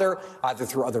his brother, either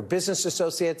through other business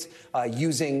associates,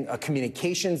 using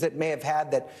communications that may have had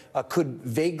that could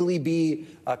vaguely be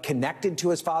connected to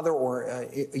his father or,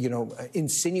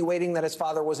 insinuating that his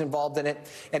father was involved in it.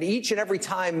 And each and every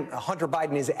time Hunter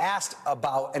Biden is asked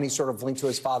about any sort of link to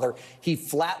his father, he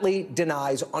flatly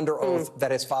denies under oath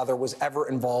that his father was ever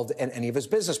involved in any of his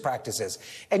business practices.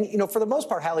 And, for the most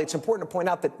part, Hallie, it's important to point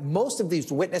out that most of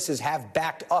these witnesses have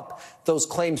backed up those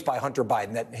claims by Hunter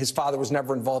Biden, that his father was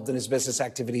never involved in his business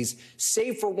activities,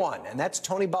 save for one, and that's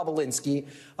Tony Bobulinski,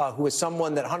 who is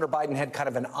someone that Hunter Biden had kind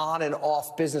of an on and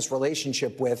off business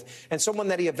relationship with, and someone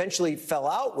that he eventually fell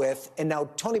out with. And now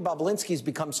Tony Bobulinski has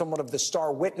become somewhat of the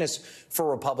star witness for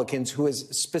Republicans, who has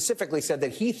specifically said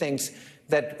that he thinks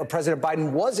that President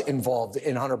Biden was involved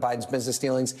in Hunter Biden's business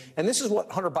dealings. And this is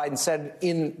what Hunter Biden said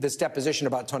in this deposition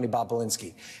about Tony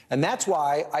Bobulinski. And that's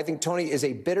why I think Tony is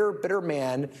a bitter, bitter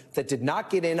man that did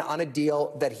not get in on a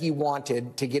deal that he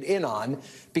wanted to get in on,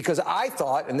 because I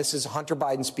thought, and this is Hunter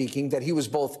Biden speaking, that he was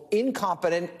both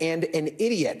incompetent and an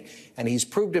idiot. And he's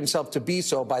proved himself to be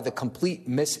so by the complete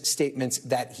misstatements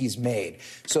that he's made.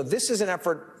 So this is an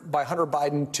effort by Hunter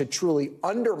Biden to truly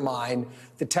undermine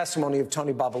the testimony of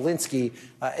Tony Bobulinski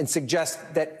and suggest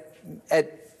that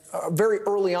very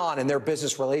early on in their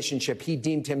business relationship, he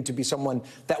deemed him to be someone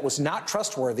that was not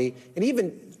trustworthy, and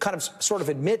even kind of sort of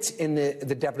admits in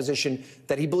the deposition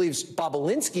that he believes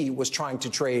Bobulinski was trying to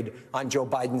trade on Joe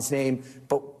Biden's name.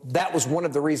 But that was one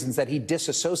of the reasons that he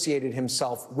disassociated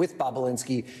himself with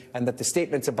Bobulinski, and that the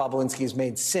statements that Bobulinski has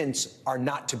made since are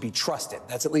not to be trusted.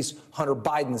 That's at least Hunter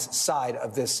Biden's side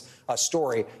of this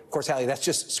story. Of course, Hallie, that's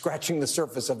just scratching the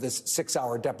surface of this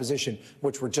 6-hour deposition,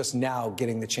 which we're just now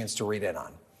getting the chance to read in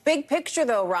on. Big picture,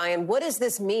 though, Ryan, what does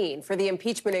this mean for the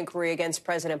impeachment inquiry against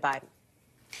President Biden?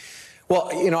 Well,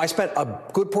 I spent a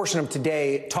good portion of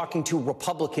today talking to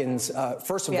Republicans,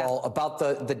 first of all, about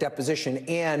the deposition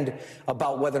and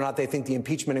about whether or not they think the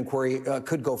impeachment inquiry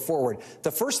could go forward.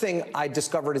 The first thing I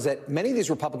discovered is that many of these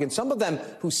Republicans, some of them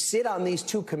who sit on these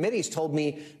two committees, told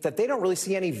me that they don't really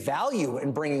see any value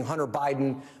in bringing Hunter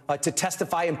Biden to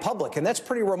testify in public. And that's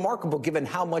pretty remarkable given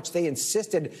how much they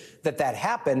insisted that that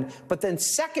happened. But then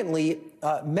secondly,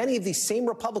 many of these same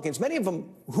Republicans, many of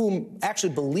them whom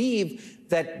actually believe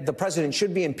that the president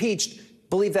should be impeached,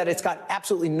 believe that it's got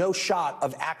absolutely no shot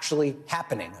of actually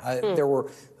happening. There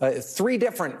were 3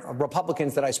 different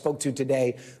Republicans that I spoke to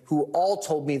today who all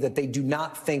told me that they do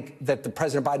not think that the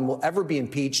President Biden will ever be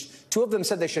impeached. 2 of them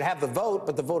said they should have the vote,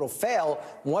 but the vote will fail.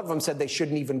 One of them said they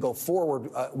shouldn't even go forward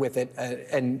with it.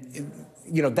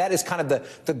 That is kind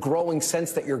of the growing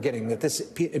sense that you're getting, that this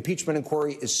impeachment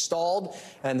inquiry is stalled,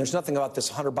 and there's nothing about this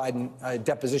Hunter Biden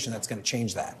deposition that's going to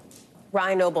change that.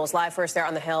 Ryan Nobles, live for us there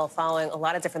on the Hill, following a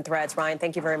lot of different threads. Ryan,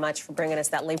 thank you very much for bringing us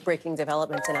that late-breaking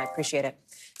development tonight. Appreciate it.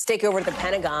 Let's take over to the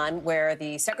Pentagon, where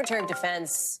the Secretary of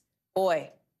Defense, boy,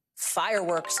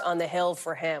 fireworks on the Hill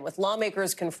for him, with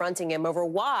lawmakers confronting him over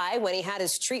why, when he had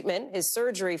his treatment, his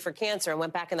surgery for cancer and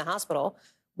went back in the hospital,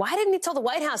 why didn't he tell the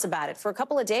White House about it for a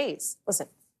couple of days? Listen.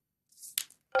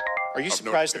 Are you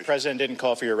surprised the president didn't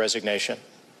call for your resignation?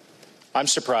 I'm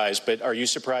surprised, but are you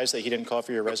surprised that he didn't call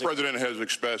for your resignation? The president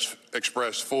has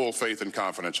expressed full faith and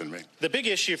confidence in me. The big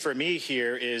issue for me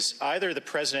here is either the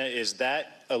president is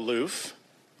that aloof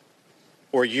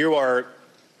or you are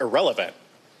irrelevant.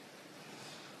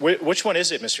 Which one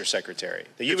is it, Mr. Secretary?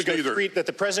 That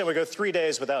the president would go 3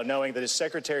 days without knowing that his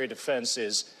Secretary of Defense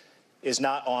is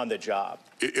not on the job?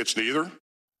 It's neither.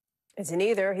 It's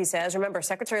neither, he says. Remember,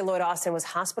 Secretary Lloyd Austin was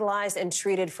hospitalized and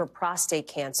treated for prostate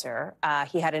cancer.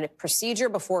 He had a procedure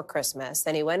before Christmas.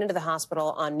 Then he went into the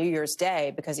hospital on New Year's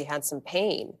Day because he had some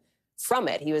pain from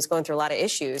it. He was going through a lot of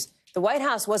issues. The White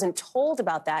House wasn't told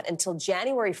about that until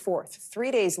January 4th,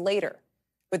 3 days later,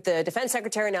 with the defense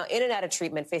secretary now in and out of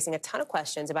treatment, facing a ton of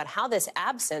questions about how this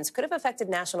absence could have affected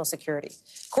national security.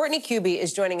 Courtney Kube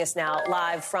is joining us now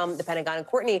live from the Pentagon. And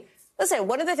Courtney, listen,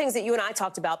 one of the things that you and I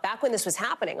talked about back when this was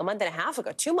happening, a month and a half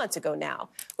ago, 2 months ago now,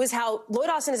 was how Lloyd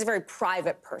Austin is a very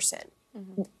private person.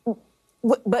 Mm-hmm.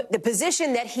 But the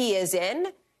position that he is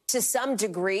in, to some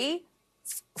degree,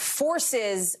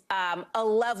 forces a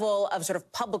level of sort of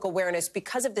public awareness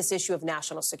because of this issue of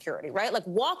national security, right? Like,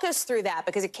 walk us through that,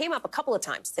 because it came up a couple of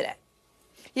times today.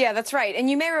 Yeah, that's right. And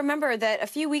you may remember that a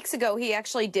few weeks ago, he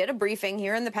actually did a briefing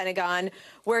here in the Pentagon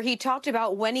where he talked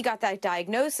about when he got that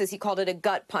diagnosis. He called it a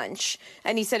gut punch.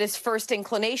 And he said his first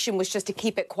inclination was just to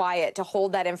keep it quiet, to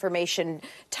hold that information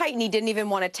tight. And he didn't even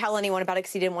want to tell anyone about it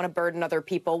because he didn't want to burden other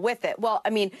people with it. Well, I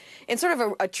mean, in sort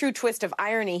of a true twist of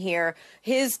irony here,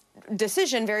 his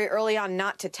decision very early on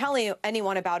not to tell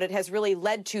anyone about it has really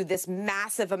led to this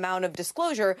massive amount of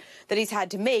disclosure that he's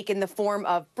had to make in the form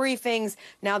of briefings,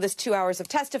 now this 2 hours of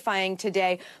testifying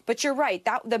today. But you're right,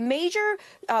 that the major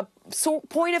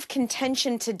point of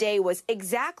contention today was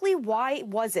exactly why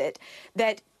was it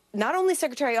that not only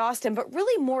Secretary Austin, but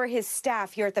really more his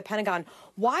staff here at the Pentagon,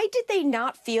 why did they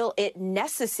not feel it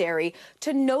necessary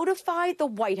to notify the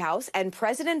White House and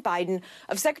President Biden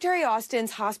of Secretary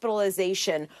Austin's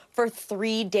hospitalization for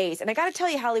 3 days? And I got to tell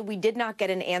you, Hallie, we did not get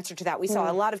an answer to that. We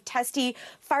saw a lot of testy,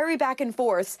 fiery back and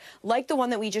forths, like the one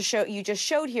that you just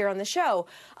showed here on the show.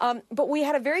 But we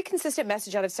had a very consistent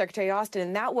message out of Secretary Austin,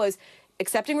 and that was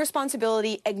accepting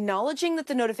responsibility, acknowledging that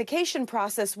the notification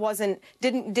process wasn't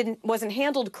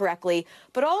handled correctly,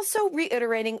 but also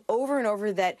reiterating over and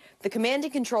over that the command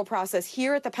and control process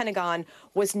here at the Pentagon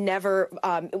was never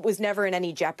in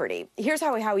any jeopardy. Here's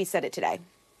how he said it today.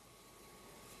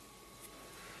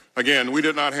 Again, we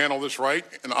did not handle this right,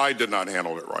 and I did not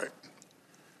handle it right.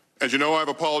 As you know, I've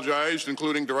apologized,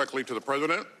 including directly to the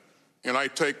president, and I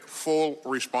take full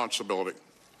responsibility.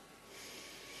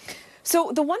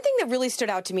 So the one thing that really stood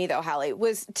out to me, though, Hallie,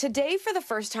 was today for the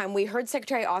first time we heard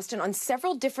Secretary Austin on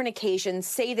several different occasions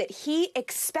say that he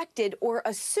expected or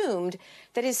assumed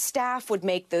that his staff would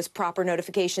make those proper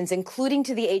notifications, including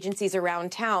to the agencies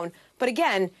around town. But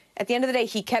again, at the end of the day,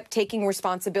 he kept taking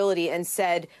responsibility and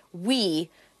said,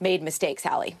 we made mistakes,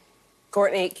 Hallie.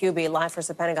 Courtney Kube, live for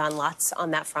the Pentagon. Lots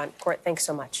on that front. Court, thanks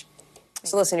so much.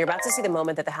 So listen, you're about to see the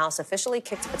moment that the House officially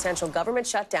kicked a potential government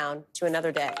shutdown to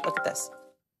another day. Look at this.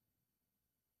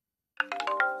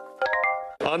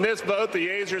 On this vote, the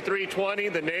yeas are 320,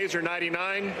 the nays are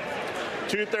 99.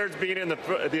 Two-thirds being in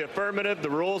the affirmative, the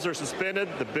rules are suspended,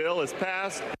 the bill is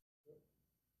passed.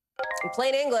 In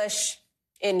plain English,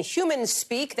 in human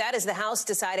speak, that is the House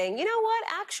deciding, you know what,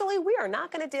 actually, we are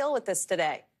not going to deal with this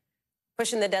today.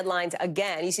 Pushing the deadlines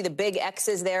again. You see the big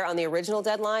X's there on the original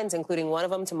deadlines, including one of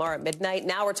them tomorrow at midnight.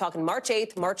 Now we're talking March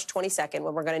 8th, March 22nd,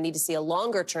 when we're going to need to see a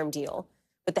longer-term deal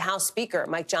with the House Speaker,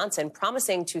 Mike Johnson,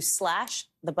 promising to slash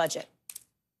the budget.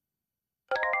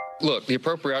 Look, the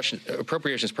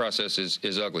appropriations process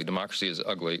is ugly. Democracy is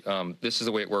ugly. This is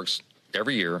the way it works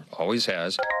every year, always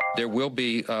has. There will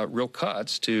be real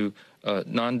cuts to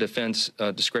non-defense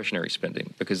discretionary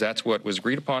spending, because that's what was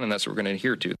agreed upon and that's what we're going to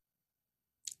adhere to.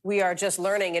 We are just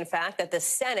learning, in fact, that the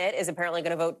Senate is apparently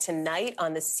going to vote tonight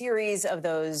on the series of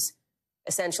those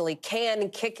essentially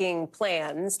can-kicking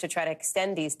plans to try to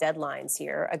extend these deadlines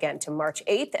here, again, to March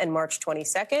 8th and March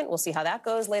 22nd. We'll see how that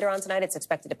goes later on tonight. It's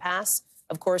expected to pass,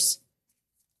 of course,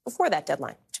 before that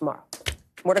deadline tomorrow.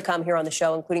 More to come here on the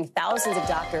show, including thousands of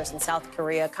doctors in South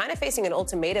Korea kind of facing an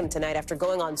ultimatum tonight after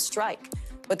going on strike.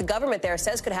 What the government there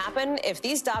says could happen if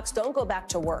these docs don't go back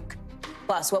to work.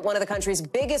 Plus, what one of the country's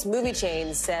biggest movie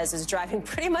chains says is driving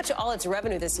pretty much all its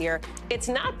revenue this year. It's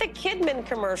not the Kidman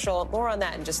commercial. More on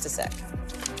that in just a sec.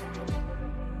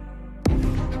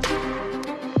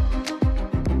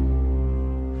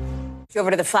 Over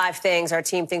to the 5 things our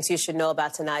team thinks you should know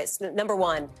about tonight. Number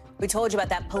 1, we told you about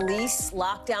that police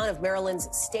lockdown of Maryland's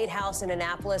State House in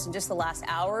Annapolis in just the last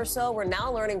hour or so. We're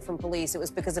now learning from police it was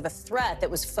because of a threat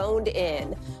that was phoned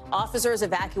in. Officers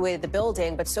evacuated the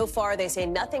building, but so far they say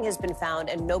nothing has been found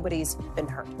and nobody's been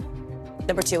hurt.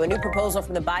 Number 2, a new proposal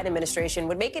from the Biden administration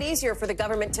would make it easier for the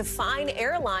government to fine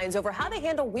airlines over how they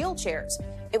handle wheelchairs.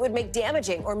 It would make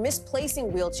damaging or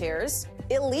misplacing wheelchairs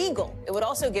illegal. It would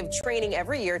also give training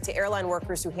every year to airline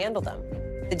workers who handle them.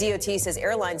 The DOT says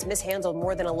airlines mishandled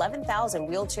more than 11,000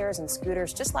 wheelchairs and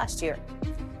scooters just last year.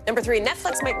 Number 3,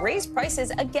 Netflix might raise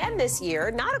prices again this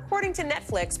year, not according to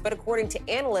Netflix, but according to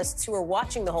analysts who are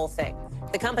watching the whole thing.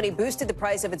 The company boosted the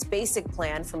price of its basic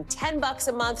plan from $10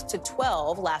 a month to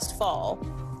 $12 last fall.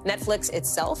 Netflix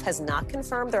itself has not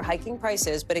confirmed they're hiking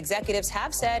prices, but executives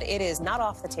have said it is not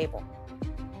off the table.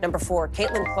 Number 4,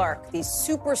 Caitlin Clark, the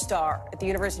superstar at the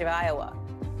University of Iowa,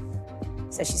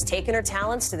 says she's taken her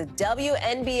talents to the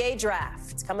WNBA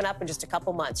draft. It's coming up in just a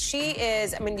couple months. She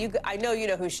is, I know you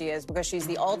know who she is because she's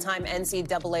the all-time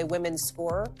NCAA women's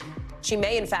scorer. She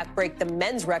may, in fact, break the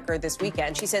men's record this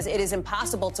weekend. She says, it is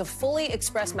impossible to fully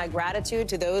express my gratitude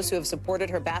to those who have supported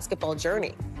her basketball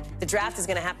journey. The draft is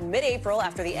going to happen mid-April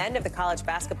after the end of the college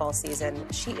basketball season.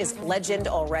 She is legend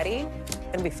already.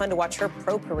 Going to be fun to watch her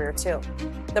pro career, too.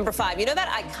 Number 5, you know that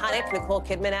iconic Nicole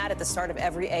Kidman ad at the start of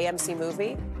every AMC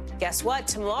movie? Guess what?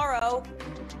 Tomorrow,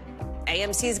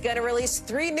 AMC is going to release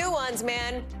 3 new ones,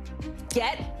 man.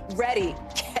 Get ready.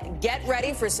 Get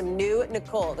ready for some new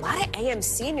Nicole. A lot of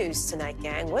AMC news tonight,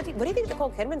 gang. What do you think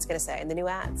Nicole Kidman's going to say in the new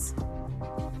ads?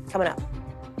 Coming up,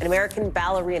 an American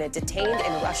ballerina detained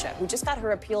in Russia who just got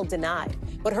her appeal denied.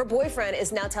 But her boyfriend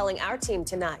is now telling our team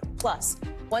tonight. Plus,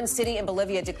 one city in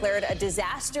Bolivia declared a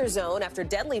disaster zone after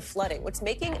deadly flooding, what's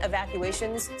making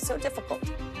evacuations so difficult.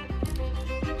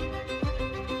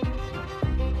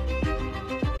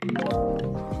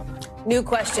 New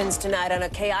questions tonight on a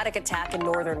chaotic attack in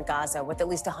northern Gaza with at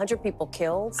least 100 people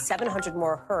killed, 700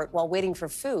 more hurt while waiting for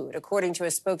food, according to a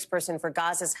spokesperson for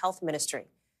Gaza's health ministry.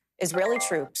 Israeli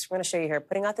troops, we're going to show you here,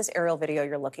 putting out this aerial video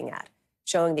you're looking at,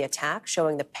 showing the attack,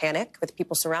 showing the panic with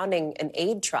people surrounding an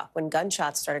aid truck when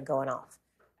gunshots started going off.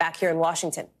 Back here in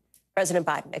Washington, President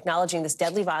Biden acknowledging this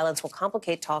deadly violence will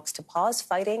complicate talks to pause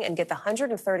fighting and get the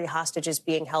 130 hostages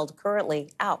being held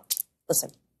currently out.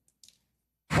 Listen.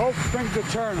 Hope springs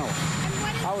eternal.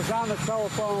 I was on the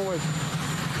telephone with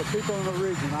the people in the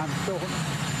region. I'm still,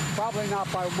 probably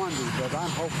not by Monday, but I'm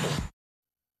hopeful.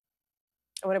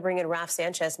 I want to bring in Raf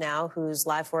Sanchez now, who's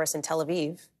live for us in Tel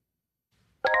Aviv.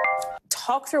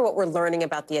 Talk through what we're learning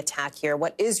about the attack here,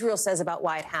 what Israel says about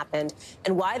why it happened,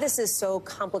 and why this is so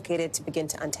complicated to begin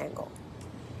to untangle.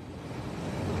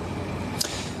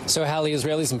 So, Hallie,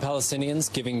 Israelis and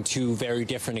Palestinians giving 2 very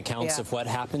different accounts of what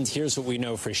happened. Here's what we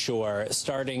know for sure.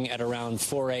 Starting at around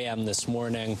 4 a.m. this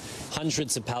morning,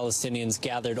 hundreds of Palestinians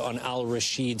gathered on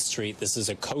Al-Rashid Street. This is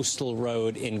a coastal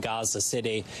road in Gaza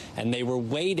City, and they were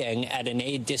waiting at an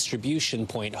aid distribution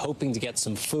point, hoping to get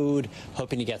some food,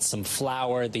 hoping to get some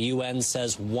flour. The UN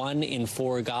says 1 in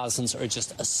 4 Gazans are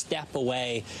just a step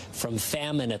away from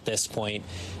famine at this point.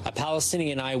 A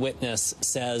Palestinian eyewitness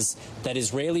says that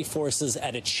Israeli forces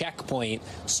at a checkpoint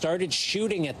started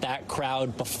shooting at that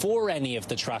crowd before any of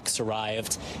the trucks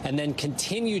arrived and then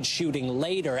continued shooting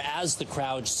later as the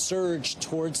crowd surged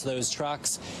towards those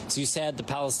trucks. As you said, the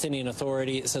Palestinian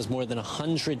Authority says more than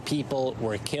 100 people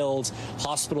were killed.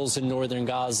 Hospitals in northern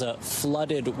Gaza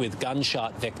flooded with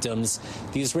gunshot victims.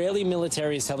 The Israeli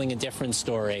military is telling a different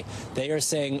story. They are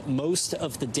saying most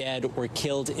of the dead were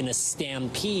killed in a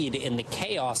stampede in the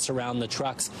chaos around the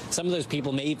trucks. Some of those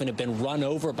people may even have been run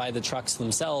over by the trucks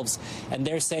themselves. And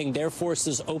they're saying their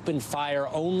forces opened fire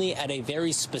only at a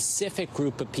very specific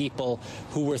group of people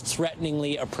who were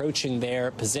threateningly approaching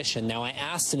their position. Now, I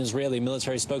asked an Israeli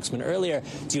military spokesman earlier,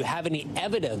 do you have any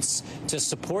evidence to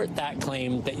support that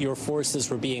claim that your forces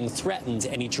were being threatened?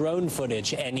 Any drone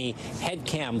footage, any head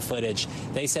cam footage?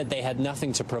 They said they had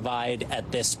nothing to provide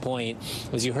at this point.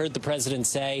 As you heard the president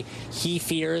say, he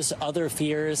fears, other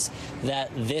fears,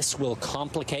 that this will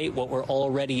complicate what were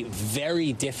already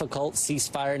very difficult ceasefire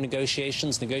ceasefire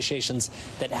negotiations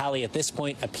that, Hallie, at this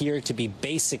point appear to be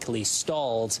basically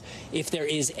stalled. If there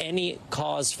is any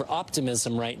cause for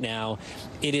optimism right now,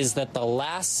 it is that the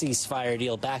last ceasefire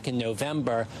deal back in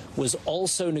November was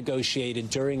also negotiated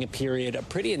during a period of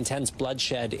pretty intense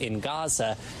bloodshed in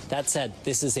Gaza. That said,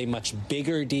 this is a much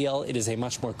bigger deal. It is a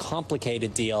much more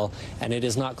complicated deal, and it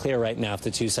is not clear right now if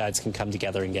the two sides can come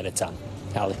together and get it done.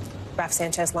 Hallie. Raf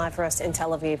Sanchez live for us in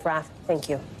Tel Aviv. Raf, thank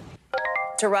you.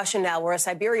 To Russia now, where a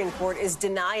Siberian court is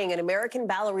denying an American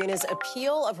ballerina's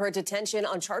appeal of her detention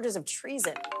on charges of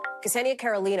treason. Ksenia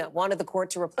Karolina wanted the court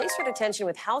to replace her detention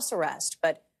with house arrest,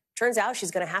 but turns out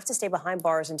she's going to have to stay behind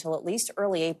bars until at least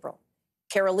early April.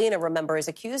 Karolina, remember, is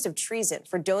accused of treason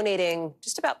for donating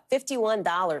just about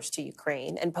 $51 to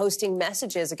Ukraine and posting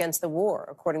messages against the war,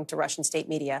 according to Russian state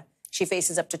media. She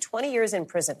faces up to 20 years in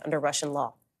prison under Russian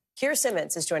law. Keir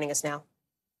Simmons is joining us now.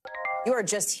 You are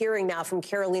just hearing now from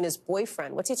Karolina's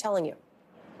boyfriend. What's he telling you?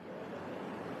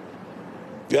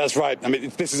 Yeah, that's right. I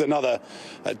mean, this is another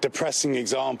depressing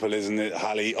example, isn't it,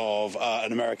 Hallie, of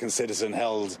an American citizen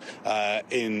held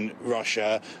in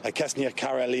Russia. Ksenia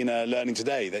Karolina learning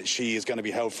today that she is going to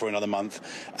be held for another month.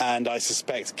 And I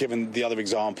suspect, given the other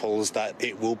examples, that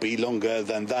it will be longer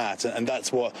than that. And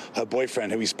that's what her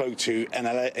boyfriend, who we spoke to in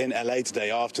LA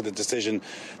today after the decision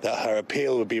that her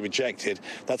appeal would be rejected,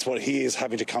 that's what he is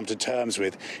having to come to terms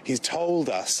with. He's told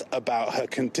us about her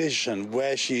condition,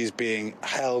 where she is being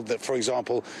held, that, for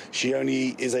example, she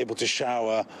only is able to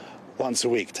shower once a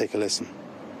week. Take a listen.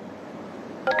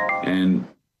 And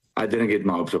I didn't get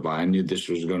my hopes up. I knew this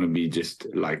was going to be just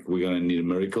like, we're going to need a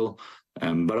miracle.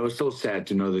 But I was so sad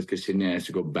to know that Ksenia has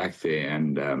to go back there,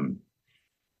 and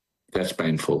that's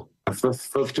painful.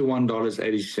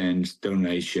 $51.80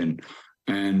 donation,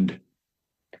 and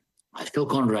I still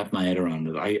can't wrap my head around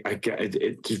it.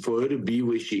 For her to be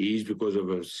where she is because of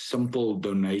a simple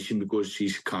donation, because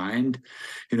she's kind,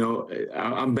 you know,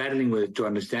 I'm battling with it to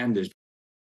understand this.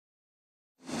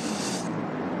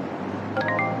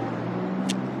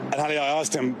 And Hallie, I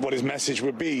asked him what his message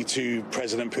would be to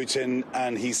President Putin,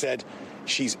 and he said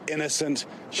she's innocent,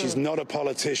 she's not a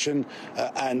politician,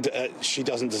 and she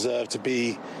doesn't deserve to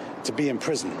be in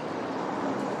prison.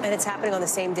 And it's happening on the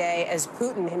same day as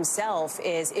Putin himself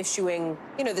is issuing,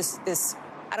 you know, this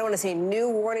I don't want to say new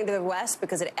warning to the West,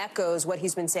 because it echoes what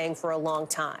he's been saying for a long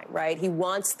time, right? He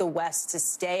wants the West to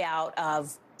stay out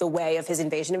of the way of his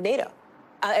invasion of NATO,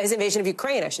 his invasion of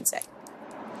Ukraine, I should say.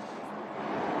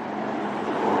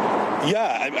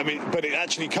 Yeah, I mean, but it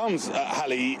actually comes,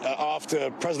 Hallie, after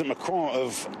President Macron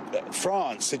of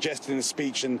France suggested in a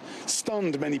speech and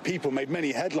stunned many people, made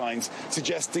many headlines,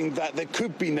 suggesting that there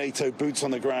could be NATO boots on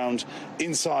the ground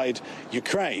inside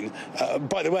Ukraine.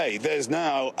 By the way, there's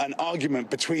now an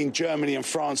argument between Germany and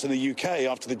France and the UK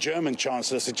after the German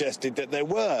Chancellor suggested that there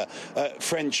were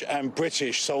French and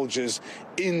British soldiers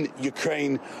in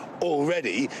Ukraine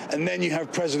already. And then you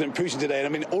have President Putin today. And I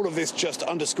mean, all of this just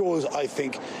underscores, I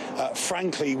think,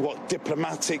 frankly, what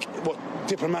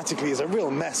diplomatically is a real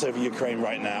mess over Ukraine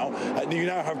right now. You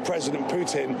now have President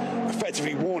Putin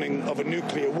effectively warning of a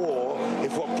nuclear war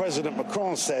if what President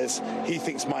Macron says he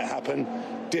thinks might happen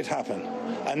did happen.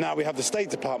 And now we have the State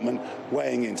Department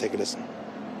weighing in. Take a listen.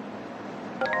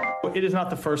 It is not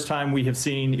the first time we have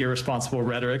seen irresponsible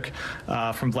rhetoric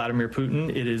from Vladimir Putin.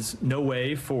 It is no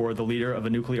way for the leader of a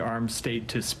nuclear-armed state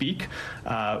to speak.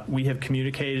 We have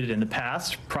communicated in the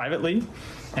past privately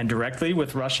and directly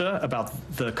with Russia about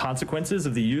the consequences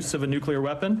of the use of a nuclear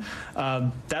weapon.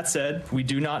 That said, we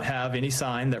do not have any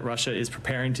sign that Russia is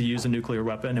preparing to use a nuclear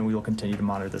weapon, and we will continue to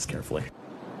monitor this carefully.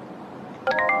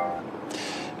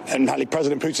 And Hallie,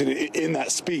 President Putin, in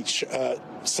that speech,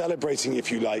 celebrating,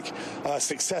 if you like,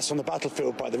 success on the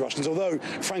battlefield by the Russians, although,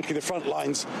 frankly, the front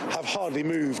lines have hardly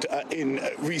moved in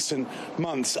recent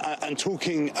months, and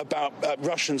talking about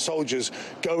Russian soldiers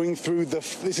going through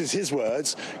this is his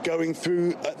words, going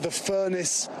through the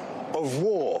furnace of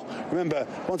war. Remember,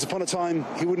 once upon a time,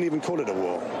 he wouldn't even call it a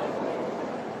war.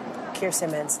 Keir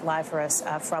Simmons, live for us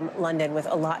from London with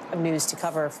a lot of news to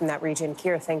cover from that region.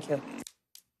 Keir, thank you.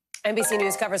 NBC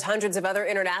News covers hundreds of other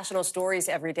international stories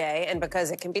every day, and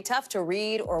because it can be tough to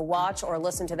read or watch or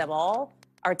listen to them all,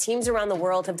 our teams around the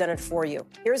world have done it for you.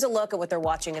 Here's a look at what they're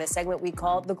watching in a segment we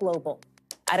call The Global.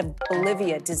 Out of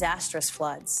Bolivia, disastrous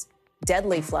floods,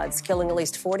 deadly floods, killing at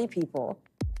least 40 people,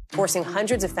 forcing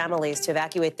hundreds of families to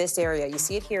evacuate this area. You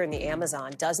see it here in the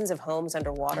Amazon, dozens of homes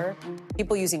underwater,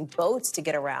 people using boats to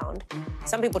get around,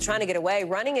 some people trying to get away,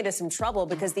 running into some trouble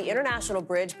because the international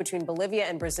bridge between Bolivia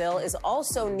and Brazil is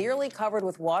also nearly covered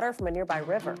with water from a nearby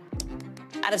river.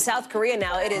 Out Out of South Korea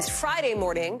now, it is Friday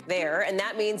morning there, and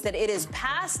that means that it is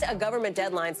past a government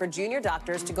deadline for junior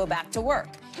doctors to go back to work.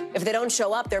 If they don't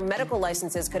show up, their medical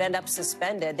licenses could end up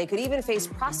suspended. They could even face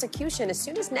prosecution as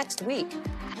soon as next week.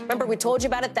 Remember, we told you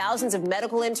about it. Thousands of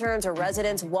medical interns or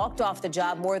residents walked off the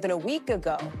job more than a week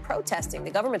ago, protesting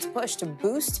the government's push to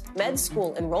boost med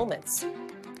school enrollments.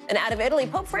 And out of Italy,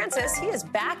 Pope Francis, he is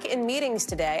back in meetings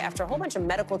today after a whole bunch of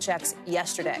medical checks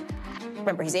yesterday.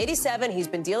 Remember, he's 87. He's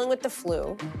been dealing with the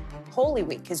flu. Holy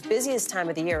Week, his busiest time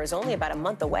of the year, is only about a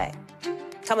month away.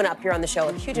 Coming up here on the show,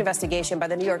 a huge investigation by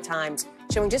the New York Times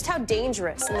showing just how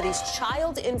dangerous some of these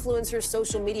child influencers'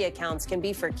 social media accounts can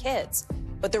be for kids.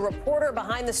 But the reporter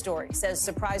behind the story says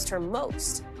surprised her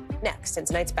most. Next in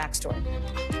tonight's Backstory.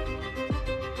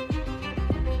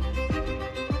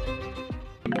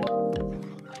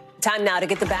 Time now to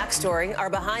get the backstory, our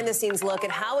behind-the-scenes look at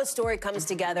how a story comes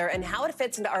together and how it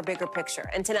fits into our bigger picture.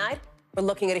 And tonight, we're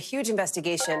looking at a huge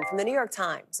investigation from the New York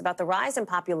Times about the rise in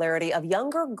popularity of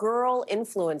younger girl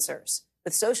influencers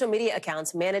with social media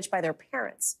accounts managed by their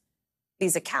parents.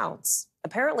 These accounts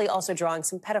apparently also drawing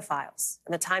some pedophiles.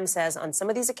 And the Times says on some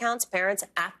of these accounts, parents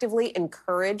actively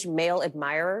encourage male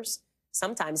admirers,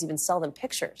 sometimes even sell them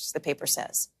pictures, the paper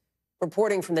says.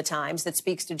 Reporting from the Times that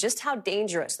speaks to just how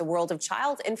dangerous the world of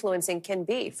child influencing can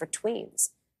be for tweens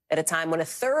at a time when a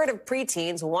third of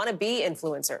preteens want to be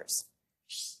influencers.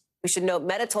 We should note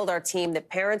Meta told our team that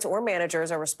parents or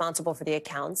managers are responsible for the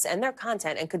accounts and their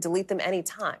content and could delete them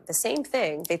anytime. The same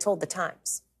thing they told the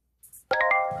Times.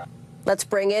 Let's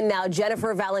bring in now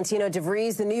Jennifer Valentino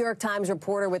DeVries, the New York Times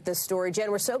reporter with this story.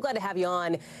 Jen, we're so glad to have you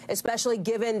on, especially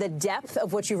given the depth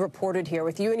of what you've reported here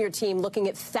with you and your team looking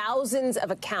at thousands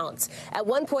of accounts. At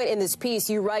one point in this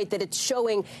piece, you write that it's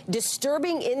showing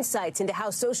disturbing insights into how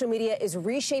social media is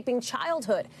reshaping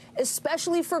childhood,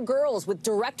 especially for girls with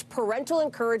direct parental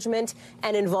encouragement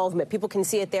and involvement. People can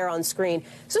see it there on screen.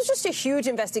 So it's just a huge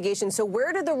investigation. So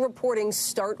where did the reporting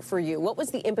start for you? What was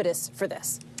the impetus for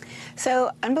this?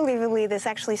 So unbelievably, this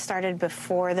actually started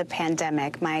before the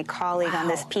pandemic. My colleague on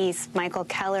this piece, Michael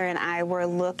Keller, and I were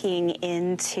looking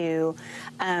into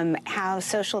how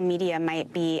social media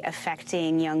might be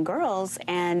affecting young girls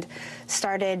and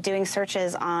started doing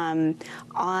searches on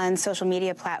social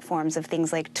media platforms of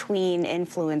things like tween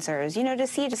influencers, you know, to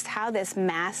see just how this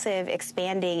massive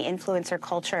expanding influencer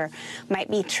culture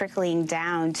might be trickling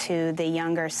down to the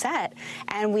younger set.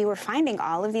 And we were finding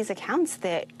all of these accounts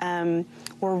that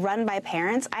were run by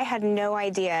parents. I had no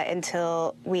idea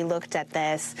until we looked at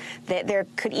this that there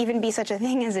could even be such a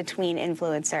thing as a tween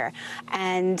influencer.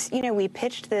 And, you know, we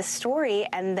pitched this story,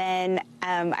 and then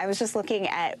I was just looking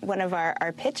at one of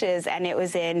our pitches, and it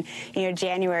was in, you know,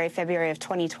 January, February of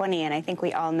 2020, and I think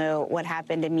we all know what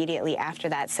happened immediately after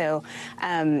that. So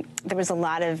there was a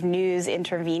lot of news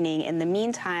intervening in the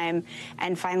meantime,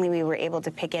 and finally we were able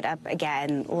to pick it up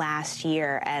again last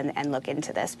year and look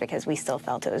into this because we still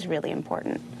felt it was really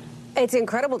important. It's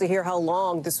incredible to hear how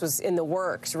long this was in the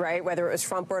works, right? Whether it was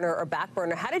front burner or back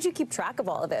burner. How did you keep track of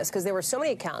all of this? Because there were so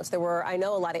many accounts. There were, I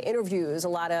know, a lot of interviews, a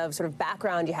lot of sort of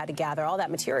background you had to gather, all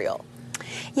that material.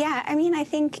 Yeah, I mean, I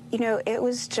think, you know, it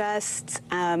was just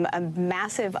a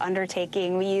massive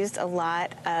undertaking. We used a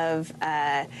lot of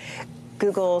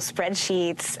Google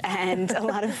spreadsheets and a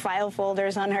lot of file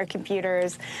folders on our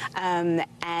computers. And,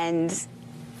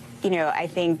 you know, I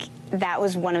think that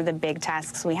was one of the big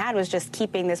tasks we had, was just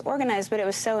keeping this organized. But it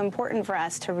was so important for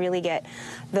us to really get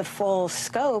the full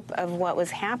scope of what was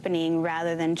happening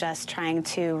rather than just trying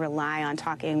to rely on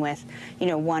talking with, you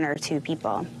know, one or two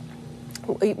people.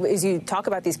 As you talk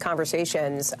about these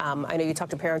conversations, I know you talk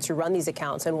to parents who run these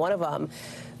accounts, and one of them,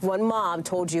 one mom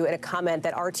told you in a comment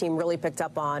that our team really picked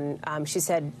up on. She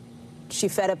said she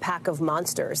fed a pack of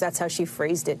monsters. That's how she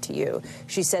phrased it to you.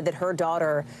 She said that her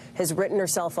daughter has written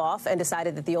herself off and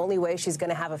decided that the only way she's going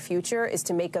to have a future is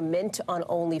to make a mint on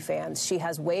OnlyFans. She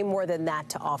has way more than that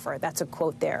to offer. That's a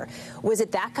quote there. Was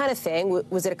it that kind of thing?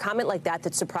 Was it a comment like that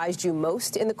that surprised you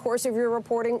most in the course of your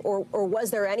reporting? Or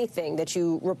was there anything that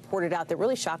you reported out that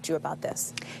really shocked you about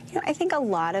this? You know, I think a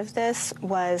lot of this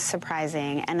was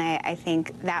surprising, and I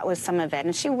think that was some of it.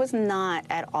 And she was not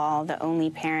at all the only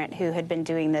parent who had been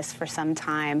doing this for some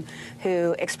time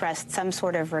who expressed some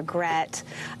sort of regret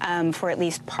for at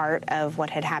least part of what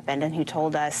had happened, and who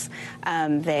told us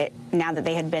that now that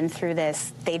they had been through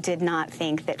this, they did not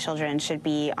think that children should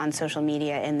be on social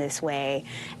media in this way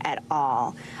at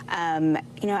all.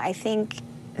 You know, I think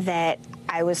that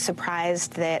I was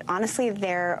surprised that, honestly,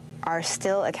 there are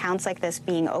still accounts like this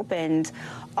being opened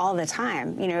all the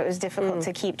time. You know, it was difficult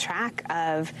to keep track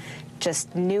of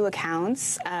just new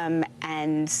accounts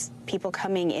and people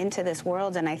coming into this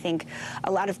world. And I think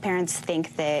a lot of parents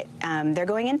think that they're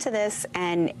going into this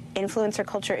and influencer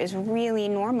culture is really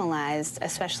normalized,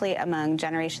 especially among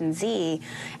Generation Z.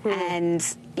 And,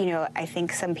 you know, I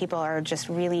think some people are just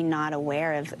really not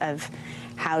aware of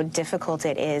how difficult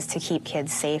it is to keep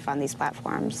kids safe on these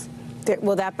platforms.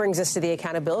 Well, that brings us to the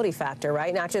accountability factor,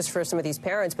 right? Not just for some of these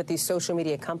parents, but these social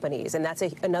media companies. And that's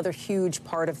another huge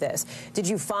part of this. Did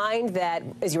you find that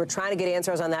as you were trying to get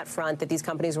answers on that front, that these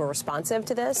companies were responsive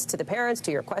to this, to the parents,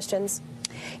 to your questions?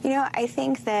 You know, I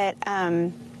think that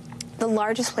the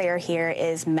largest player here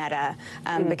is Meta,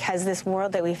 because this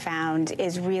world that we found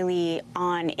is really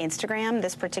on Instagram,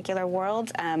 this particular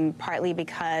world, partly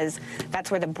because that's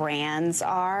where the brands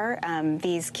are.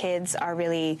 These kids are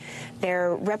really,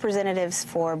 they're representatives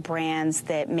for brands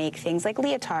that make things like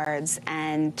leotards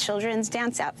and children's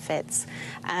dance outfits.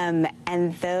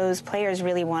 And those players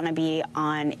really want to be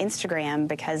on Instagram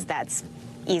because that's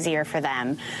easier for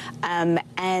them.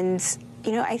 And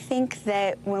you know, I think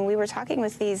that when we were talking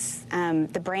with these,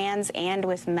 the brands and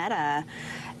with Meta,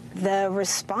 the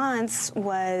response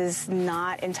was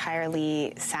not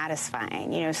entirely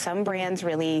satisfying. You know, some brands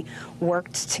really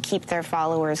worked to keep their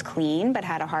followers clean, but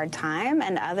had a hard time.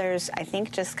 And others, I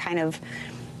think, just kind of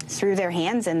threw their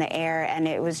hands in the air, and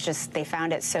it was just, they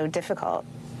found it so difficult.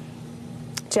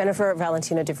 Jennifer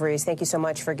Valentina DeVries, thank you so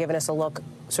much for giving us a look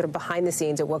sort of behind the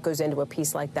scenes at what goes into a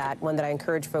piece like that, one that I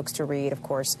encourage folks to read, of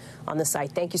course, on the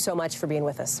site. Thank you so much for being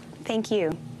with us. Thank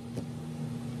you.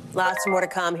 Lots more to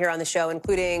come here on the show,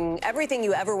 including everything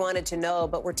you ever wanted to know,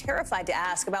 but we're terrified to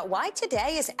ask about why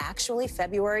today is actually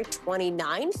February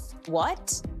 29th.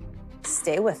 What?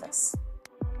 Stay with us.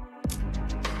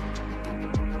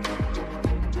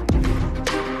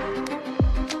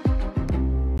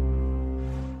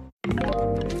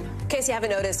 In case you haven't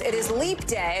noticed, it is Leap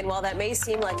Day, and while that may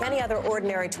seem like any other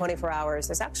ordinary 24 hours,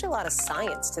 there's actually a lot of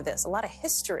science to this, a lot of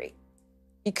history.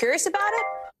 You curious about it?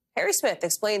 Harry Smith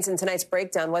explains in tonight's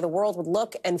breakdown why the world would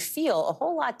look and feel a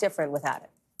whole lot different without it.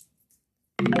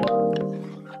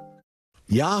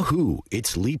 Yahoo!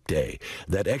 It's Leap Day,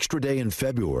 that extra day in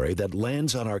February that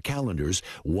lands on our calendars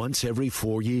once every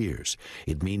 4 years.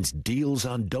 It means deals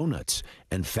on donuts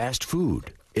and fast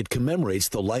food. It commemorates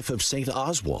the life of St.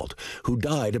 Oswald, who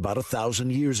died about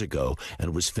 1,000 years ago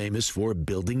and was famous for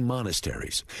building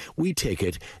monasteries. We take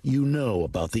it you know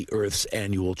about the Earth's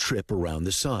annual trip around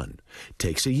the sun.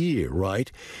 Takes a year,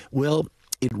 right? Well,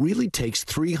 it really takes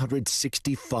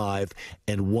 365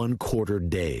 1/4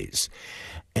 days.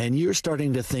 And you're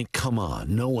starting to think, come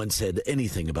on, no one said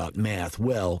anything about math.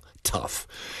 Well, tough.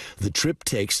 The trip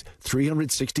takes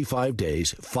 365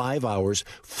 days, 5 hours,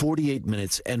 48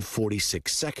 minutes, and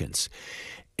 46 seconds.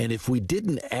 And if we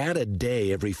didn't add a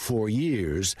day every 4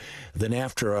 years, then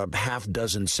after a half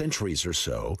dozen centuries or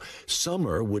so,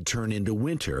 summer would turn into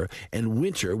winter, and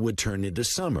winter would turn into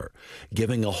summer,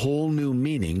 giving a whole new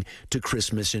meaning to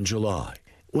Christmas in July.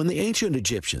 When the ancient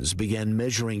Egyptians began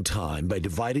measuring time by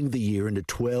dividing the year into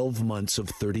 12 months of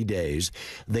 30 days,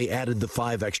 they added the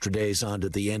 5 extra days onto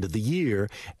the end of the year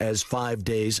as 5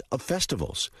 days of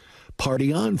festivals.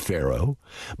 Party on, Pharaoh.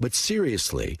 But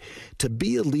seriously, to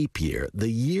be a leap year,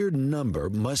 the year number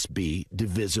must be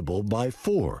divisible by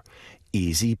 4.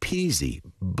 Easy peasy.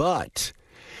 But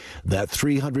that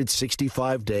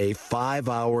 365-day, 5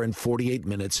 hour and 48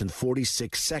 minutes and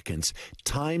 46 seconds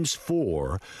times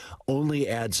 4 only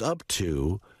adds up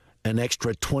to an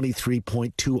extra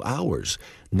 23.2 hours,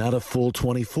 not a full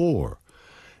 24.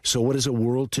 So what is a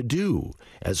world to do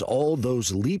as all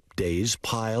those leap days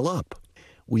pile up?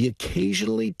 We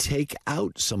occasionally take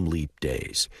out some leap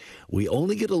days. We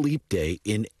only get a leap day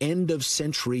in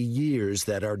end-of-century years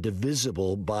that are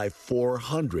divisible by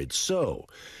 400. So,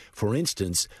 for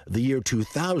instance, the year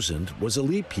 2000 was a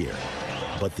leap year,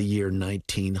 but the year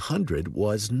 1900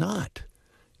 was not.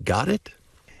 Got it?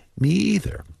 Me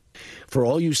either. For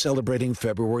all you celebrating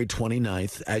February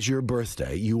 29th as your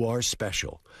birthday, you are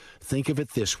special. Think of it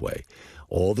this way.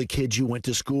 All the kids you went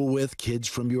to school with, kids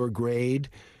from your grade,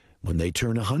 when they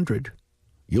turn 100,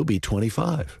 you'll be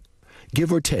 25.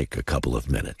 Give or take a couple of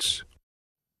minutes.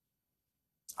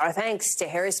 Our thanks to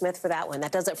Harry Smith for that one.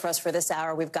 That does it for us for this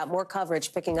hour. We've got more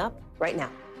coverage picking up right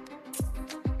now.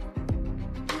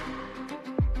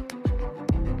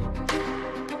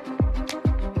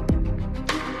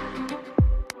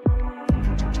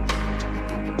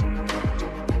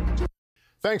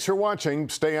 Thanks for watching.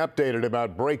 Stay updated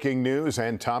about breaking news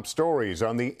and top stories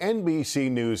on the NBC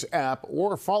News app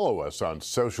or follow us on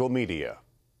social media.